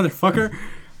 Listen, motherfucker.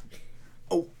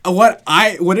 What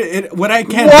I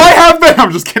can Why have been?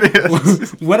 I'm just kidding.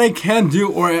 What I can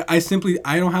do, or I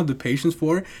don't have the patience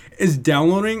for, is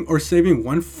downloading or saving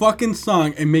one fucking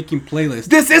song and making playlists.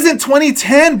 This isn't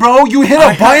 2010, bro. You hit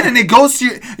a button and it goes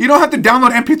to you don't have to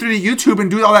download MP3 to YouTube and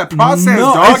do all that process,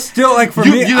 no, dog. It's still like for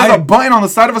me. There's a button on the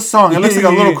side of a song. It looks like a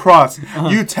little cross.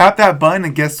 You tap that button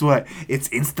and guess what? It's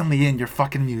instantly in your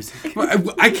fucking music.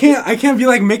 I can't be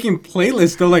like making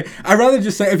playlists though. Like I'd rather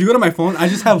just say if you go to my phone, I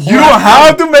just have. You don't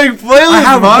have to make playlists. I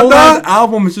have a whole ass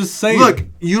album just saying. Look,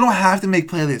 you don't have to make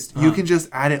playlists. You can just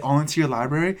add it all into your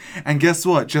library, and guess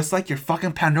what? Just like your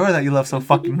fucking Pandora that you love so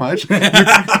fucking much, you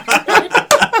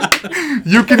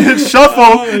can hit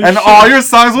shuffle, and all your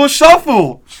songs will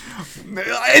shuffle.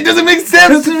 It doesn't make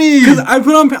sense to me. Because I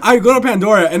go to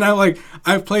Pandora and I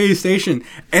play a station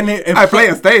and it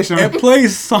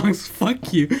plays songs.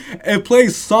 Fuck you. It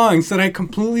plays songs that I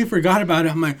completely forgot about.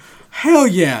 I'm like, hell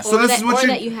yeah. So this is what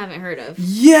that you haven't heard of.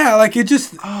 Yeah, like it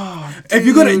just. If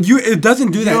you go to it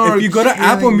doesn't do that. If you go to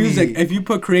Apple Music, if you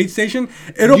put Create Station,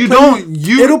 it'll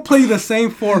play the same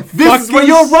four. This is where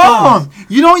you're wrong.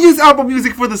 You don't use Apple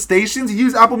Music for the stations. You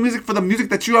use Apple Music for the music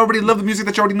that you already love, the music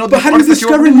that you already know. But how do you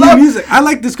discover new music? I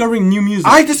like discovering new music.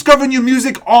 I discover new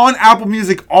music on Apple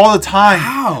Music all the time.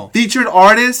 How? Featured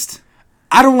artist.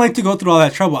 I don't like to go through all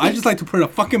that trouble. I just like to put a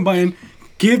fucking button.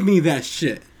 Give me that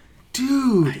shit.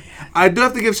 Dude, I do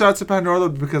have to give shout out to Pandora though,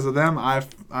 because of them. I've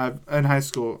in high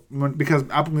school because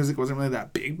Apple Music wasn't really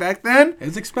that big back then.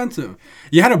 It's expensive.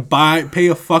 You had to pay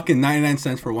a fucking 99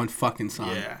 cents for one fucking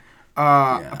song.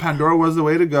 Yeah. Pandora was the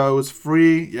way to go. It was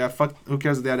free. Yeah, fuck. Who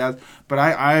cares if they had ads? But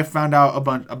I found out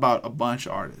about a bunch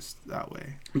of artists that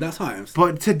way. That's how I am.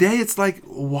 But today it's like,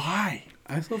 why?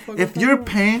 If you're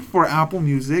paying for Apple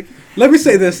Music, let me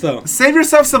say this though: save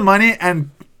yourself some money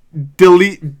and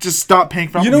just stop paying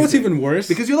for Apple You know Music. what's even worse?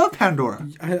 Because you love Pandora.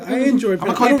 I enjoy. I'm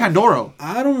gonna call you Pandoro.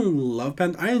 I don't love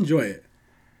Pandora. I enjoy it.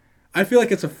 I feel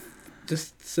like it's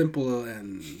just simple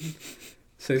and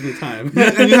saves me time.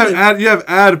 And you have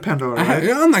ad Pandora. Right?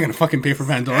 I'm not gonna fucking pay for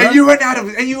Pandora. And you run out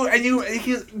of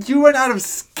you run out of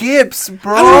skips,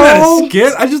 bro. I don't know how to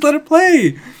skip. I just let it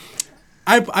play.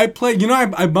 I play. You know,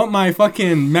 I bump my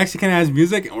fucking Mexican ass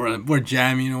music. We're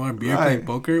jamming. Or beer, playing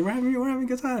poker. We're having a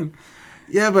good time.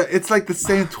 Yeah, but it's like the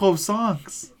same 12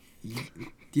 songs.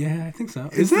 Yeah, I think so.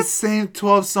 It's the same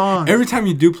 12 songs. Every time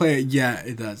you do play it, yeah,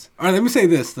 it does. All right, let me say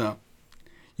this, though.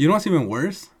 You know what's even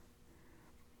worse?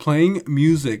 Playing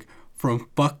music from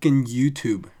fucking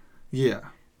YouTube. Yeah.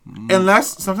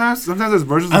 Unless, sometimes there's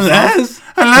versions of songs.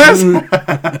 Unless.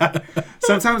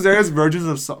 Sometimes there's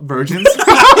versions of virgins.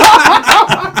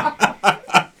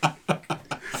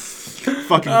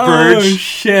 Fucking virgin. Oh,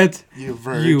 shit. You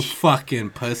virgin. You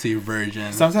fucking pussy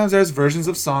virgin. Sometimes there's versions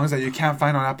of songs that you can't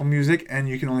find on Apple Music, and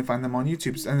you can only find them on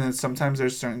YouTube. And then sometimes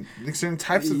there's certain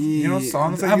types of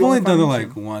songs that I've you only done it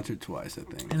like once or twice, I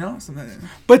think. You know?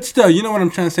 But still, you know what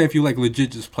I'm trying to say? If you like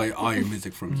legit just play all your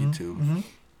music from YouTube. Mm-hmm.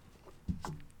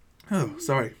 Oh,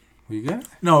 sorry. What you got?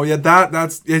 No, yeah,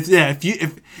 that's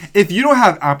if you don't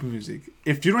have Apple Music,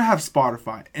 if you don't have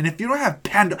Spotify, and if you don't have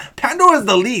Pandora is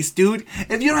the least, dude.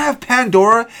 If you don't have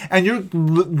Pandora and you're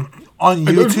on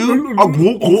YouTube,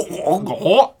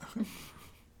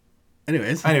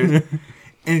 anyways,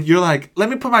 and you're like, let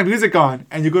me put my music on,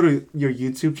 and you go to your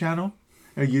YouTube channel,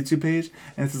 or YouTube page,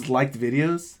 and it says liked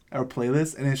videos or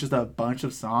playlists, and it's just a bunch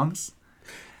of songs.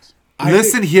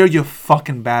 Listen here, you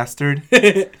fucking bastard.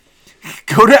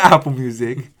 Go to Apple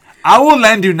Music. I will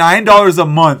lend you $9 a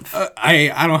month.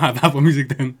 I don't have Apple Music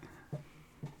then.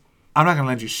 I'm not gonna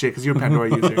lend you shit because you're a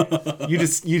Pandora user. You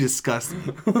disgust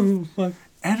me.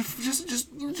 And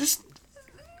just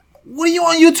what are you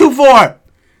on YouTube for?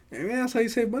 Maybe that's how you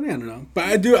save money. I don't know, but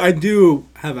I do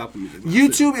have Apple Music.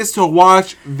 YouTube is to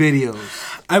watch videos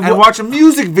and watch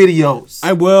music videos.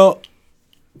 I will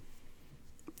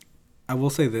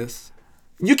say this.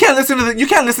 You can't listen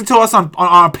to us on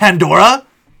Pandora.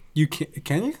 You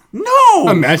can you? No.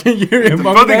 Imagine you're in the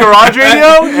garage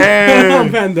radio and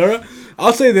on Pandora.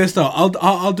 I'll say this though.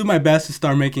 I'll do my best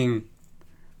to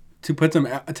put some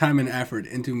time and effort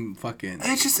into fucking.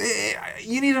 It's just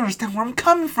you need to understand where I'm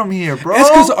coming from here, bro. It's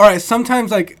because alright, sometimes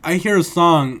like I hear a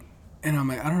song and I'm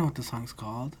like, I don't know what the song's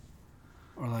called.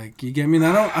 Or like, you get me? And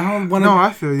I don't want to. No,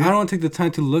 I feel you. I don't want to take the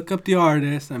time to look up the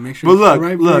artist and make sure it's the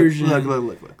right version.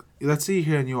 Look. Let's say you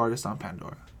hear a new artist on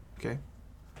Pandora, okay?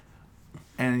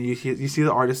 And you see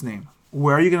the artist name.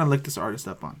 Where are you gonna look this artist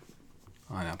up on?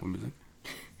 On Apple Music.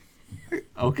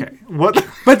 Okay. What?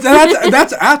 But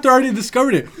that's after I already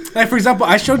discovered it. Like for example,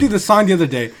 I showed you the song the other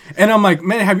day, and I'm like,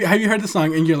 man, have you heard the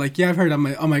song? And you're like, yeah, I've heard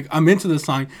it. I'm into the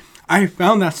song. I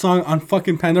found that song on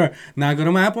fucking Pandora. Now I go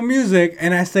to my Apple Music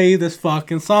and I say this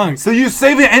fucking song. So you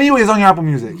save it anyways on your Apple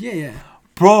Music? Yeah.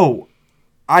 Bro,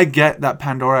 I get that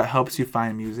Pandora helps you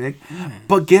find music,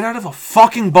 but get out of a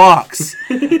fucking box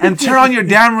and turn on your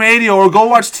damn radio or go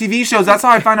watch TV shows. That's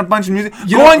how I find a bunch of music.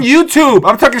 Go on YouTube.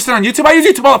 I'm talking shit on YouTube. I use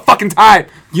YouTube all the fucking time.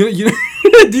 You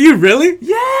do you really?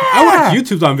 Yeah. I watch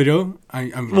YouTube's on video. What? I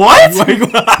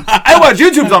watch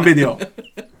YouTube's on video.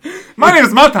 My name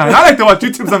is Matan. I like to watch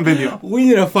YouTube's on video. We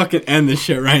need to fucking end this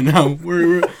shit right now.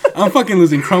 I'm fucking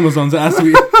losing chromosomes as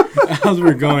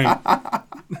we're going.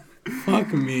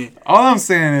 Fuck me. All I'm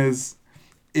saying is,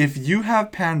 if you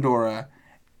have Pandora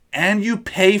and you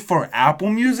pay for Apple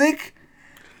Music,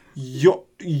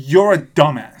 you're a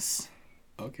dumbass.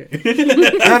 Okay.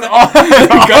 That's all.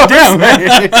 Goddamn.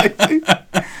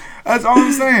 That's all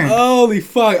I'm saying. Holy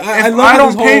fuck! I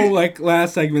love this whole like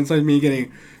last segment of me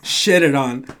getting shitted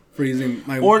on for using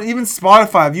my. Or even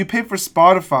Spotify. If you pay for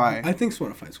Spotify, I think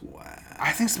Spotify's whack.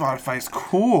 I think Spotify is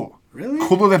cool. Really?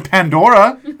 Cooler than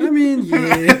Pandora. I mean,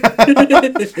 yeah.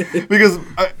 Because,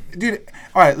 dude,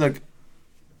 all right, look.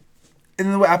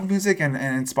 In the Apple Music and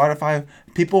Spotify,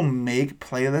 people make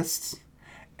playlists.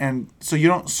 And so you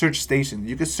don't search stations.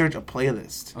 You can search a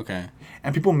playlist. Okay.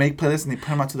 And people make playlists and they put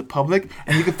them out to the public.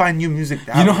 And you can find new music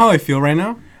that You know way. how I feel right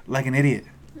now? Like an idiot.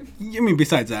 I mean,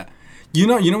 besides that. You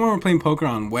know when we were playing poker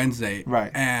on Wednesday,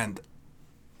 right? And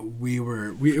it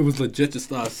was legit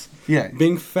just us,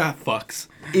 being fat fucks,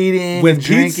 eating with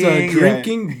drinking, pizza,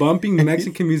 drinking, bumping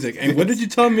Mexican music. And what did you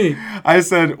tell me? I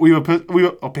said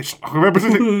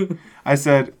I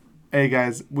said, hey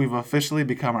guys, we've officially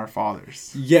become our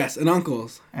fathers. Yes, and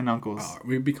uncles.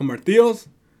 We've become our tios.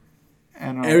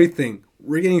 And everything.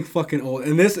 We're getting fucking old.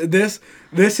 And this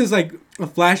is like a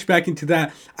flashback into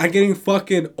that. I'm getting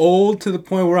fucking old to the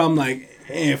point where I'm like,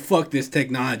 hey, fuck this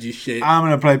technology shit. I'm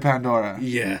gonna play Pandora.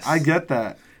 Yes. I get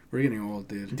that. We're getting old,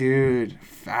 dude. Dude,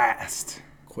 fast.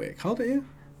 Quick. How old are you?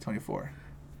 24.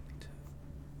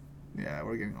 Yeah,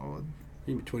 we're getting old.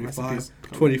 You're 25.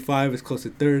 25 is close to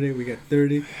 30. We got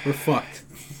 30. We're fucked.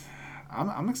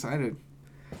 I'm excited.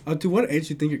 Up to what age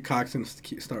do you think your cock's gonna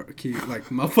start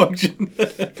malfunction?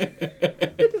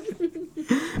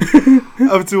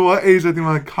 Up to what age do I think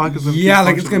my cock is gonna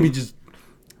it's gonna be just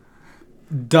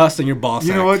dust in your ball sack.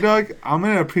 You know what, Doug? I'm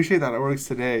gonna appreciate that it works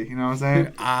today. You know what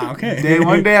I'm saying? Okay.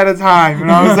 One day at a time. You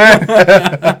know what I'm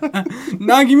saying?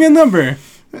 Now give me a number.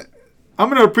 I'm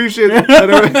gonna appreciate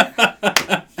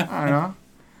that. I don't know.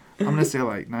 I'm gonna say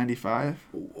like 95.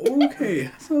 Okay.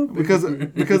 Because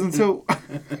until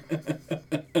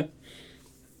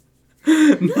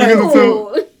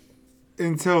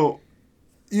until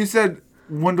you said,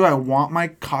 when do I want my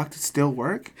cock to still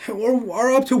work?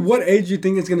 Or up to what age do you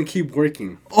think it's gonna keep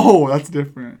working? Oh, that's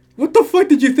different. What the fuck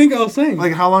did you think I was saying?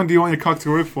 Like, how long do you want your cock to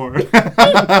work for?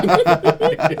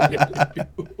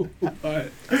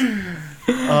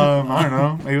 I don't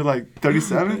know. Maybe like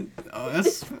 37.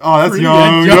 That's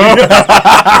young.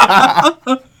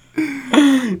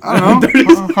 I don't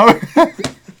know.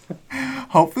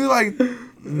 Hopefully, like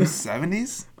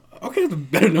 70s. Okay, that's a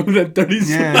better number than 30s.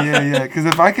 Yeah. Because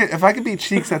if I could beat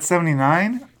cheeks at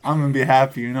 79, I'm gonna be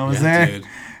happy. You know what I'm saying? Dude.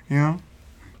 You know.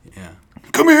 Yeah.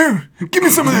 Come here, give me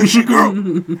some of that shit, girl.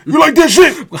 You like that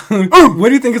shit? What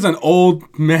do you think is an old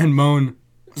man moan?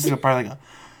 This is probably like a.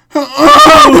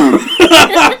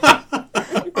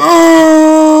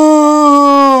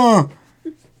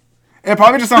 It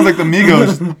probably just sounds like the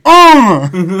Migos.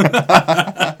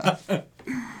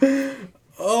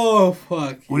 Oh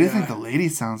fuck! What do you think the lady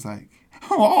sounds like?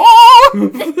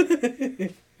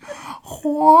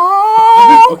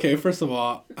 Okay, first of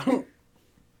all, I don't.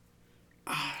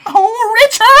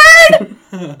 Oh,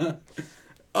 Richard!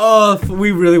 Oh,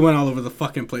 we really went all over the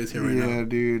fucking place here right now. Yeah,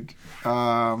 dude.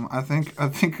 I think.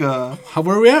 How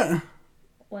were we at?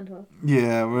 112.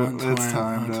 Yeah, it's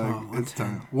time, Doug. It's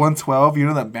time. 112. You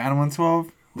know that band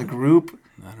 112? The group.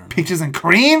 I don't know. Peaches and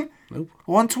Cream. Nope.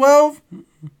 112. All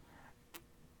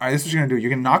right, this is what you're gonna do.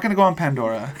 You're not gonna go on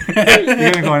Pandora. You're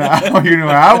gonna go on album. You're gonna go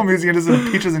on album music. You're gonna listen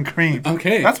to Peaches and Cream.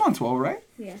 Okay. That's 112, right?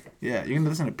 Yeah. Yeah, you're gonna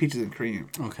listen to Peaches and Cream.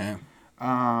 Okay.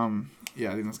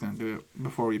 Yeah, I think that's gonna do it.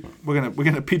 Before we're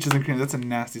gonna Peaches and Cream. That's a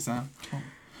nasty sound.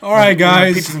 All right,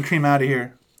 guys. Peaches and Cream out of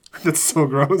here. That's so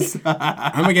gross.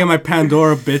 I'm gonna get my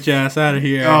Pandora bitch ass out of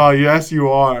here. Oh yes, you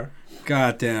are.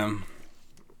 God damn.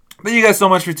 Thank you guys so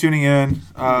much for tuning in.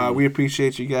 We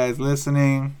appreciate you guys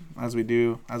listening, as we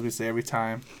do, as we say every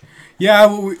time. Yeah.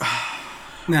 Well,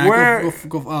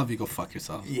 go all of you go fuck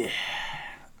yourself. Yeah.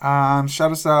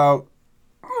 Shout us out.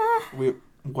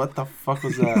 What the fuck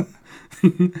was that?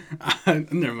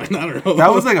 Never mind. I don't know.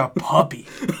 That was like a puppy.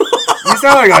 You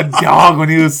sound like a dog when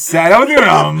he was sad. That wasn't even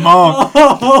a moan.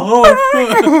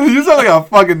 You sound like a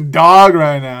fucking dog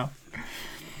right now.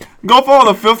 Go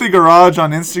follow the Filthy Garage on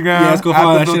Instagram. Yes, go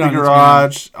follow that shit on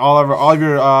Garage. All of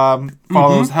your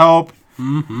follows help.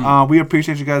 Mm-hmm. We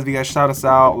appreciate you guys. If you guys shout us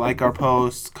out, like our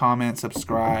posts, comment,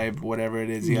 subscribe, whatever it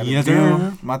is you gotta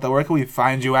do. Mata, where can we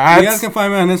find you at? You guys can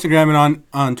find me on Instagram and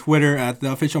on Twitter at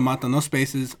the official Mata, no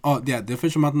spaces. Oh yeah, the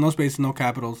official Mata, no spaces, no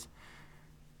capitals.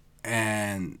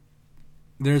 And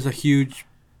there's a huge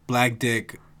black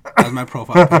dick as my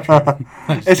profile picture.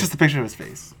 It's just a picture of his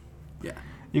face. Yeah.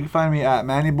 You can find me at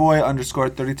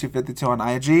mannyboy_3252 on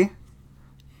IG.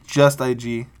 Just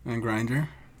IG. And Grindr.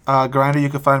 Grindr, you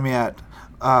can find me at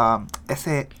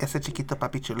ese chiquito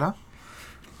papi chula.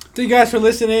 Thank you guys for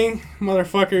listening,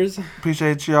 motherfuckers.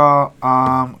 Appreciate y'all.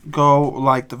 Go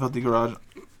like the Filthy Garage.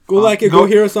 Go like it. Go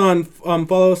hear us on.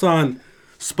 Follow us on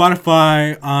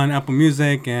Spotify, on Apple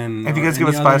Music, and if you guys give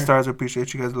us 5 stars, we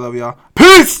appreciate you guys. We love y'all.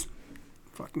 Peace.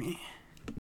 Fuck me.